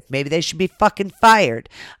stupid. Maybe they should be fucking fired.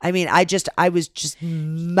 I mean, I was just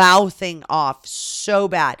mouthing off so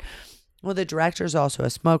bad. Well, the director's also a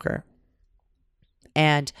smoker.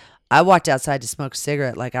 And I walked outside to smoke a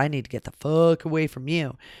cigarette like, I need to get the fuck away from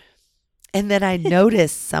you. And then I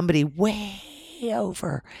noticed somebody way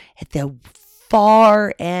over at the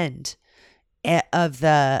far end of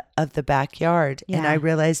the backyard. Yeah. And I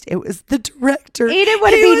realized it was the director. He didn't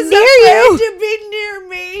want to He be was near afraid you. to be near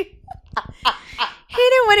me. He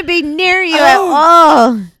didn't want to be near you Oh. at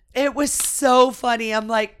all. It was so funny. I'm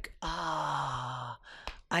like,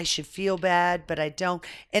 I should feel bad, but I don't.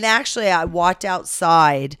 And actually, I walked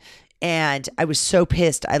outside and I was so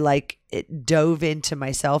pissed. I dove into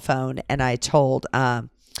my cell phone and I told a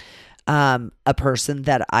person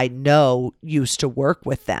that I know used to work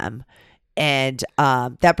with them. And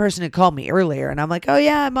that person had called me earlier and I'm like, oh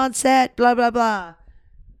yeah, I'm on set, blah, blah, blah.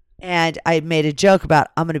 And I made a joke about,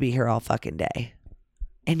 I'm going to be here all fucking day.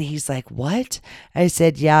 And he's like, what? I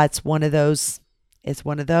said, yeah, it's one of those. And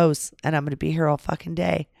I'm going to be here all fucking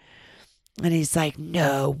day. And he's like,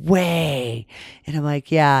 no way. And I'm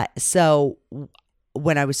like, yeah. So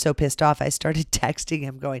when I was so pissed off, I started texting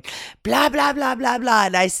him going, blah, blah, blah, blah, blah.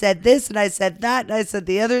 And I said this and I said that and I said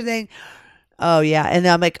the other thing. Oh, yeah. And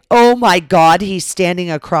I'm like, oh, my God, he's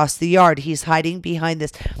standing across the yard. He's hiding behind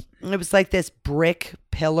this. It was like this brick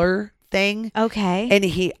pillar thing. Okay. And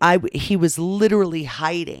he was literally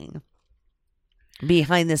hiding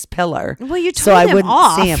behind this pillar. Well, you so told I him wouldn't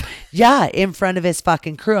off. see him. Yeah, in front of his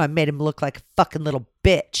fucking crew. I made him look like a fucking little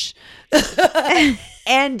bitch.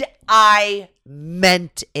 And I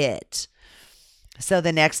meant it. So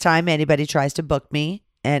the next time anybody tries to book me,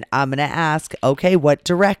 and I'm going to ask, okay, what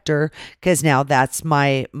director? Because now that's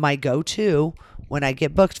my go-to when I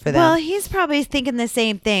get booked for them. Well, he's probably thinking the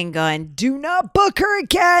same thing, going, do not book her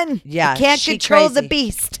again. Yeah, I can't she control the crazy.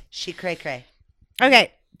 beast. She cray-cray.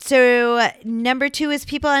 Okay. So number 2 is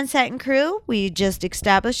people on set and crew. We just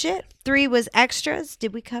established it. 3 was extras.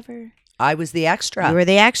 Did we cover? I was the extra. You were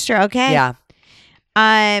the extra. Okay. Yeah.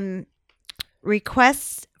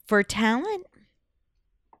 Requests for talent.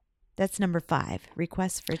 That's number 5.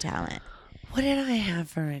 Requests for talent. What did I have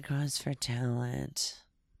for requests for talent?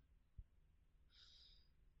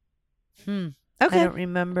 Okay. I don't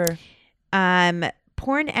remember.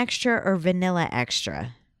 Porn extra or vanilla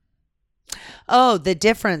extra? Oh, the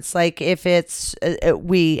difference. Like if it's,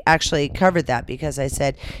 we actually covered that because I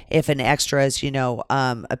said if an extra is,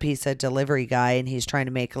 a pizza delivery guy and he's trying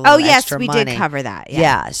to make a little extra money. Oh, yes, we did cover that.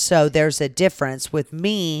 Yeah. So there's a difference. With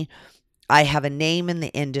me, I have a name in the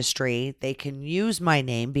industry. They can use my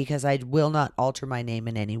name because I will not alter my name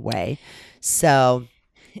in any way. So.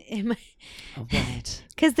 What?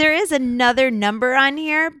 Because there is another number on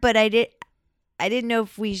here, but I didn't know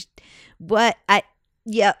if we,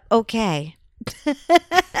 yeah, okay.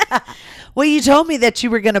 Well, you told me that you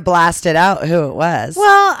were going to blast it out who it was.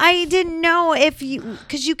 Well, I didn't know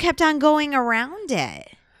because you kept on going around it.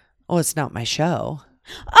 Oh, it's not my show.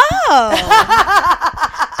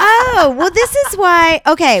 Oh, well, this is why.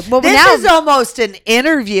 Okay, well, This now is almost an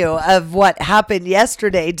interview of what happened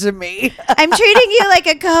yesterday to me. I'm treating you like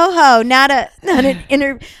a coho, not an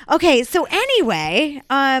interview. Okay, so anyway,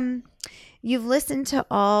 you've listened to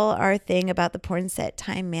all our thing about the porn set,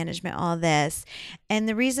 time management, all this, and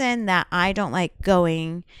the reason that I don't like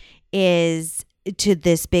going is to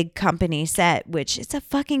this big company set, which it's a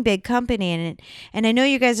fucking big company, and I know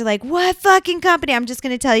you guys are like, what fucking company? I'm just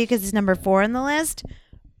going to tell you because it's number 4 on the list.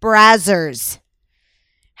 Brazzers.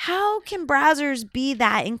 How can Brazzers be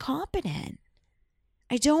that incompetent?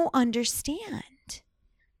 I don't understand.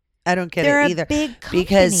 I don't get They're it either. a big company.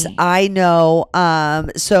 Because I know,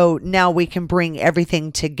 so now we can bring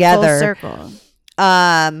everything together. Full circle.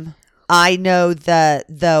 I know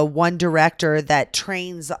the one director that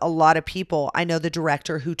trains a lot of people. I know the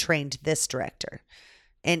director who trained this director.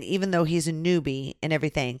 And even though he's a newbie and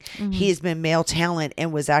everything, he's been male talent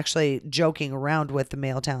and was actually joking around with the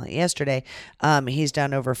male talent yesterday. He's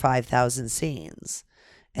done over 5,000 scenes.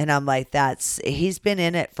 And I'm like, he's been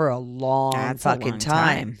in it for a long That's a fucking long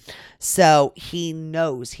time. So he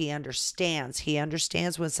knows, he understands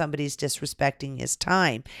when somebody's disrespecting his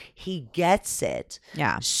time. He gets it.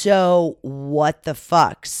 Yeah. So what the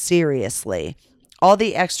fuck? Seriously. All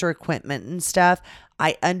the extra equipment and stuff.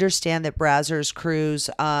 I understand that Brazzers crews,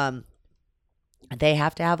 they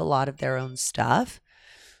have to have a lot of their own stuff,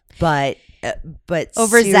 but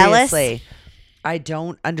Overzealous? seriously, I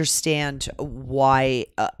don't understand why.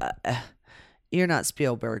 You're not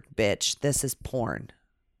Spielberg, bitch. This is porn.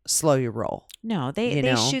 Slow your roll. No,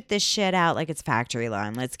 they shoot this shit out like it's factory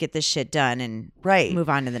line. Let's get this shit done and move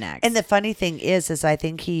on to the next. And the funny thing is I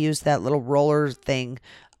think he used that little roller thing,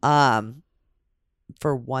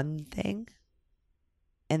 for one thing,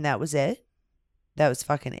 and that was it. That was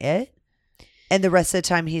fucking it. And the rest of the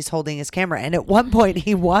time he's holding his camera. And at one point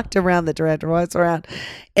he walked around, the director walks around,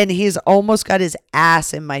 and he's almost got his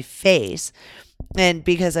ass in my face. And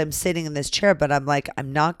because I'm sitting in this chair, but I'm like,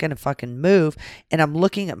 I'm not going to fucking move. And I'm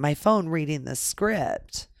looking at my phone reading the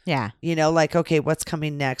script. Yeah. You know, like, okay, what's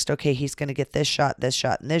coming next? Okay, he's going to get this shot,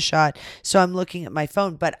 and this shot. So I'm looking at my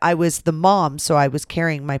phone, but I was the mom, so I was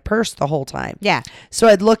carrying my purse the whole time. Yeah. So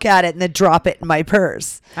I'd look at it and then drop it in my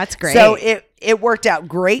purse. That's great. So it worked out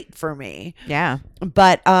great for me. Yeah.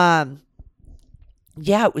 But yeah,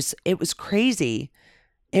 it was crazy.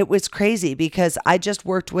 It was crazy because I just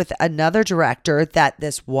worked with another director that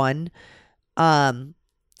this one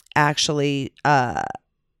actually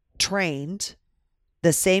trained.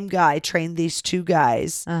 The same guy trained these two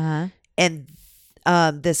guys. Uh-huh. And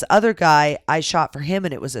this other guy, I shot for him,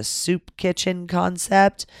 and it was a soup kitchen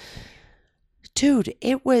concept. Dude,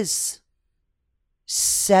 it was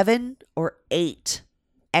 7 or 8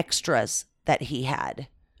 extras that he had.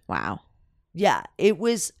 Wow. Yeah, it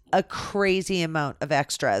was a crazy amount of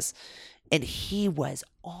extras. And he was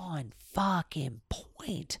on fucking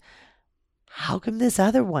point. How come this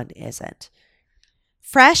other one isn't?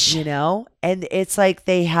 Fresh. You know? And it's like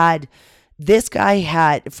this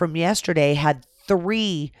guy from yesterday had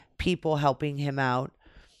 3 people helping him out.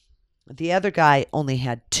 The other guy only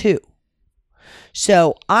had 2.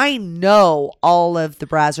 So I know all of the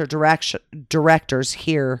Brazzer directors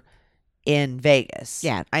here in Vegas.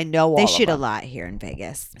 Yeah. I know all They of shoot a them. lot here in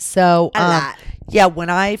Vegas. So, A lot. yeah, when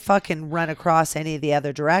I fucking run across any of the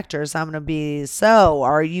other directors, I'm going to be, so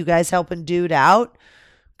are you guys helping dude out?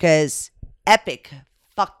 Because epic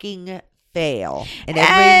fucking fail. And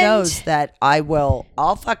everybody knows that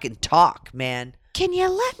I'll fucking talk, man. Can you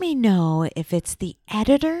let me know if it's the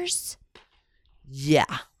editors? Yeah.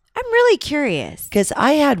 I'm really curious. Because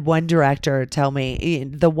I had one director tell me,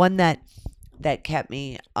 the one that kept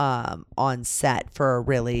me on set for a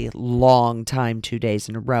really long time, 2 days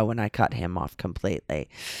in a row, and I cut him off completely.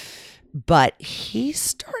 But he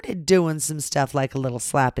started doing some stuff like a little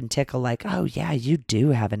slap and tickle, like, oh, yeah, you do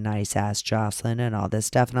have a nice ass, Jocelyn, and all this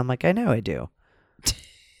stuff. And I'm like, I know I do.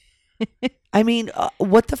 I mean,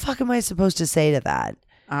 what the fuck am I supposed to say to that?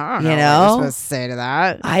 I don't know what you're you're supposed supposed to say to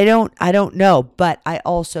that. I don't know. But I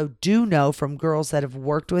also do know from girls that have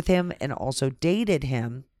worked with him and also dated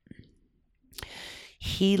him,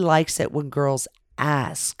 he likes it when girls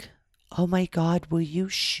ask, oh my God, will you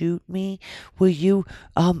shoot me? Will you,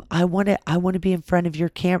 I want to be in front of your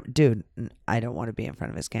camera. Dude, I don't want to be in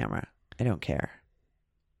front of his camera. I don't care.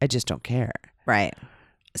 I just don't care. Right.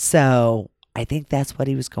 So I think that's what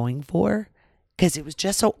he was going for, because it was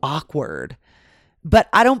just so awkward. But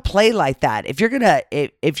I don't play like that. If you're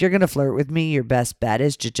gonna flirt with me, your best bet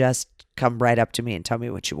is to just come right up to me and tell me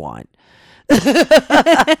what you want.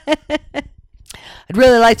 I'd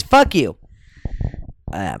really like to fuck you.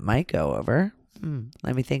 That might go over.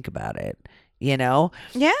 Let me think about it. You know?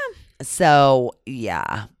 Yeah. So,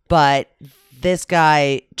 yeah. But this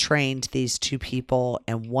guy trained these 2 people,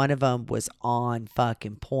 and one of them was on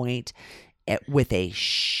fucking point with a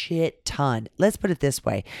shit ton. Let's put it this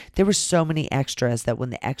way. There were so many extras that when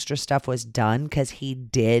the extra stuff was done, because he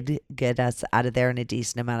did get us out of there in a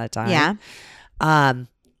decent amount of time. Yeah.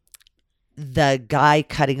 The guy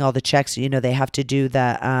cutting all the checks, you know, they have to do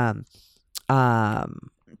the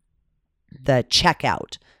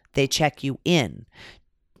checkout. They check you in,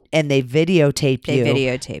 and they videotape you.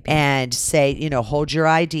 And say, you know, hold your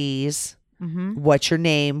IDs. Mm-hmm. What's your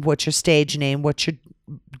name? What's your stage name? What's your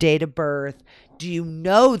date of birth? Do you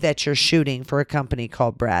know that you're shooting for a company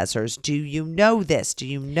called Brazzers? Do you know this? Do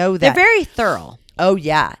you know that? They're very thorough. Oh,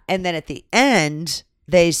 yeah. And then at the end,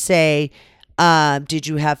 they say, did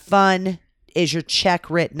you have fun? Is your check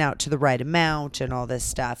written out to the right amount and all this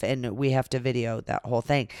stuff? And we have to video that whole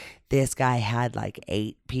thing. This guy had like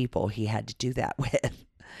 8 people he had to do that with.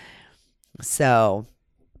 So,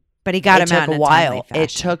 But he got It him out took in a a timely while. fashion. It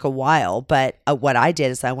took a while, but what I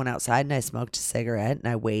did is I went outside and I smoked a cigarette and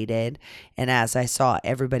I waited. And as I saw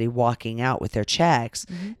everybody walking out with their checks,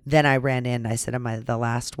 then I ran in and I said, "Am I the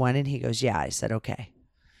last one?" And he goes, "Yeah." I said, "Okay."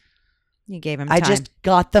 You gave him I time. just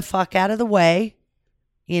got the fuck out of the way.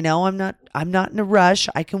 You know, I'm not in a rush.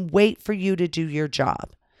 I can wait for you to do your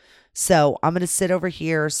job. So I'm going to sit over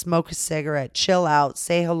here, smoke a cigarette, chill out,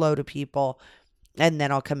 say hello to people, and then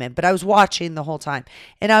I'll come in. But I was watching the whole time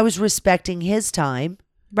and I was respecting his time,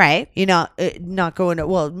 Right. you know, not going,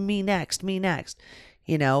 well, me next,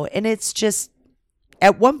 you know, and it's just,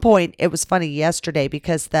 at one point it was funny yesterday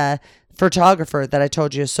because the photographer that I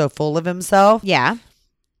told you is so full of himself. Yeah.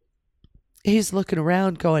 He's looking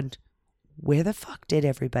around going, where the fuck did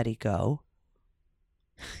everybody go?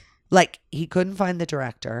 Like, he couldn't find the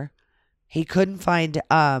director. He couldn't find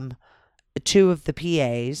two of the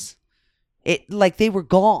PAs. Like, they were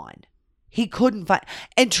gone. He couldn't find.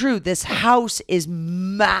 And true, this house is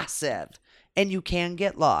massive and you can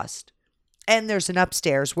get lost. And there's an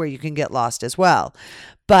upstairs where you can get lost as well.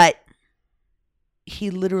 But he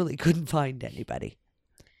literally couldn't find anybody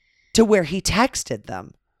to where he texted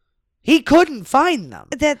them. He couldn't find them.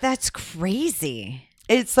 That's crazy.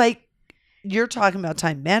 It's like, you're talking about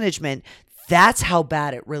time management. That's how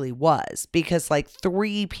bad it really was, because like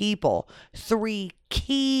 3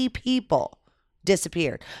 key people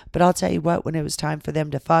disappeared. But I'll tell you what, when it was time for them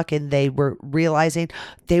to fuck and they were realizing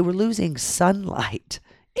they were losing sunlight,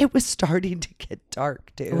 it was starting to get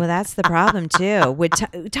dark, dude. Well, that's the problem too. With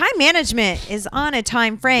time management is on a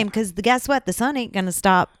time frame because guess what? The sun ain't going to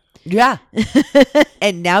stop. Yeah.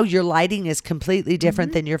 And now your lighting is completely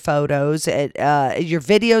different than your photos. Your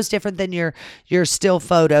video's different than your still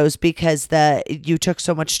photos because you took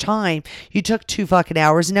so much time. You took 2 fucking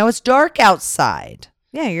hours and now it's dark outside.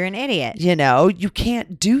 Yeah, you're an idiot. You know, you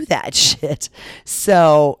can't do that shit.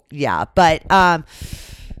 So, yeah, but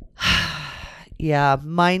yeah,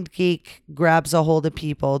 Mind Geek grabs a hold of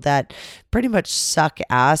people that pretty much suck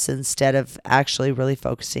ass instead of actually really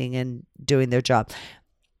focusing and doing their job.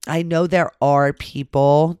 I know there are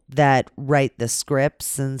people that write the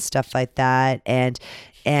scripts and stuff like that, and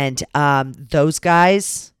those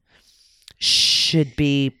guys should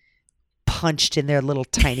be punched in their little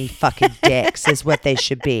tiny fucking dicks is what they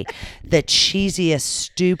should be. The cheesiest,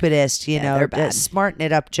 stupidest, they're bad. Smarten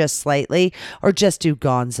it up just slightly, or just do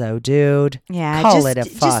Gonzo, dude. Yeah, call it a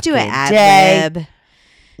fucking just do an day. ad lib.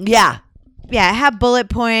 Yeah. Yeah, have bullet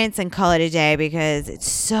points and call it a day because it's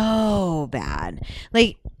so bad.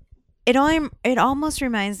 Like it almost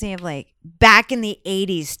reminds me of like back in the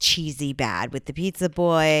 80s cheesy bad with the pizza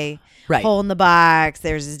boy, Right. hole in the box,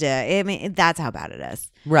 there's his day. I mean, that's how bad it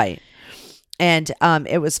is. Right. And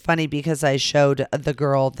it was funny because I showed the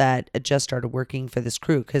girl that just started working for this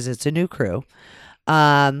crew, because it's a new crew.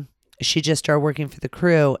 She just started working for the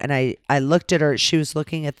crew, and I looked at her. She was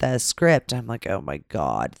looking at the script. I'm like, oh my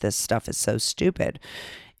God, this stuff is so stupid.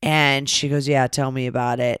 And she goes, yeah, tell me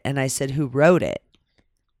about it. And I said, who wrote it?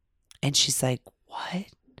 And she's like, what?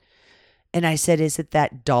 And I said, is it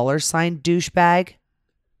that $sign douchebag?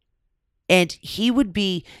 And he would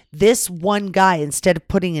be this one guy, instead of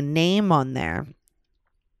putting a name on there,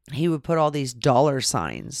 he would put all these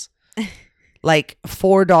 $signs. Like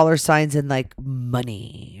 $4 signs and like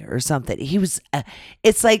money or something. He was,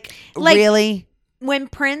 it's like really? When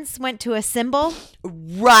Prince went to a symbol.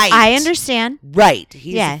 Right. I understand. Right.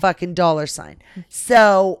 He's Yeah. a fucking $sign.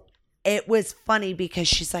 So it was funny because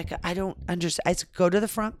she's like, I don't understand. I said, go to the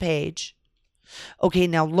front page. Okay,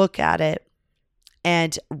 now look at it.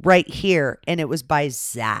 And right here. And it was by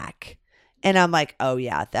Zach. And I'm like, oh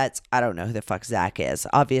yeah, I don't know who the fuck Zach is.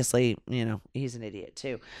 Obviously, he's an idiot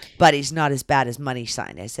too. But he's not as bad as Money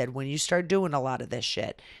Sign. I said, when you start doing a lot of this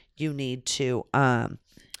shit, you need to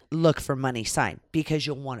look for Money Sign because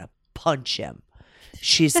you'll want to punch him.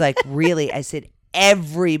 She's like, really? I said,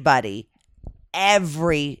 everybody,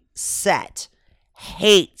 every set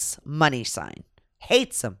hates Money Sign.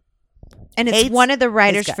 Hates him. And it's Hates one of the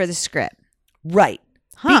writers this guy. for the script. Right.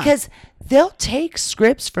 Huh. Because they'll take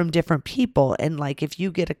scripts from different people, and like if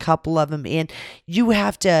you get a couple of them in, you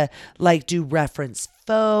have to like do reference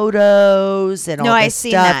photos and all No, this I've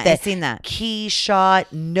seen stuff. that. I've seen that. Key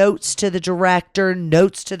shot, notes to the director,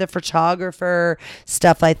 notes to the photographer,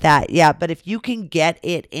 stuff like that. Yeah, but if you can get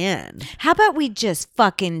it in. How about we just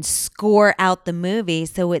fucking score out the movie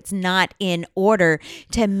so it's not in order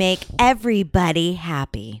to make everybody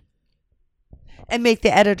happy? And make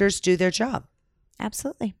the editors do their job.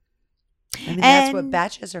 Absolutely. I mean, that's what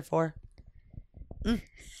batches are for.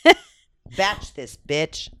 Batch this,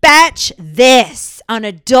 bitch. Batch this on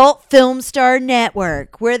Adult Film Star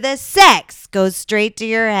Network, where the sex goes straight to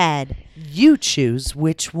your head. You choose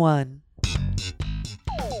which one.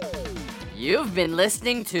 You've been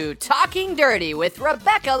listening to Talking Dirty with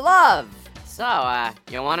Rebecca Love. So,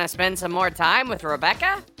 you want to spend some more time with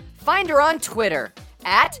Rebecca? Find her on Twitter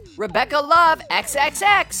at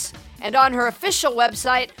RebeccaLoveXXX and on her official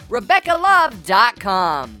website,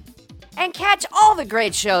 RebeccaLove.com. And catch all the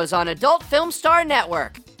great shows on Adult Film Star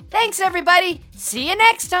Network. Thanks, everybody. See you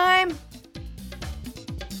next time.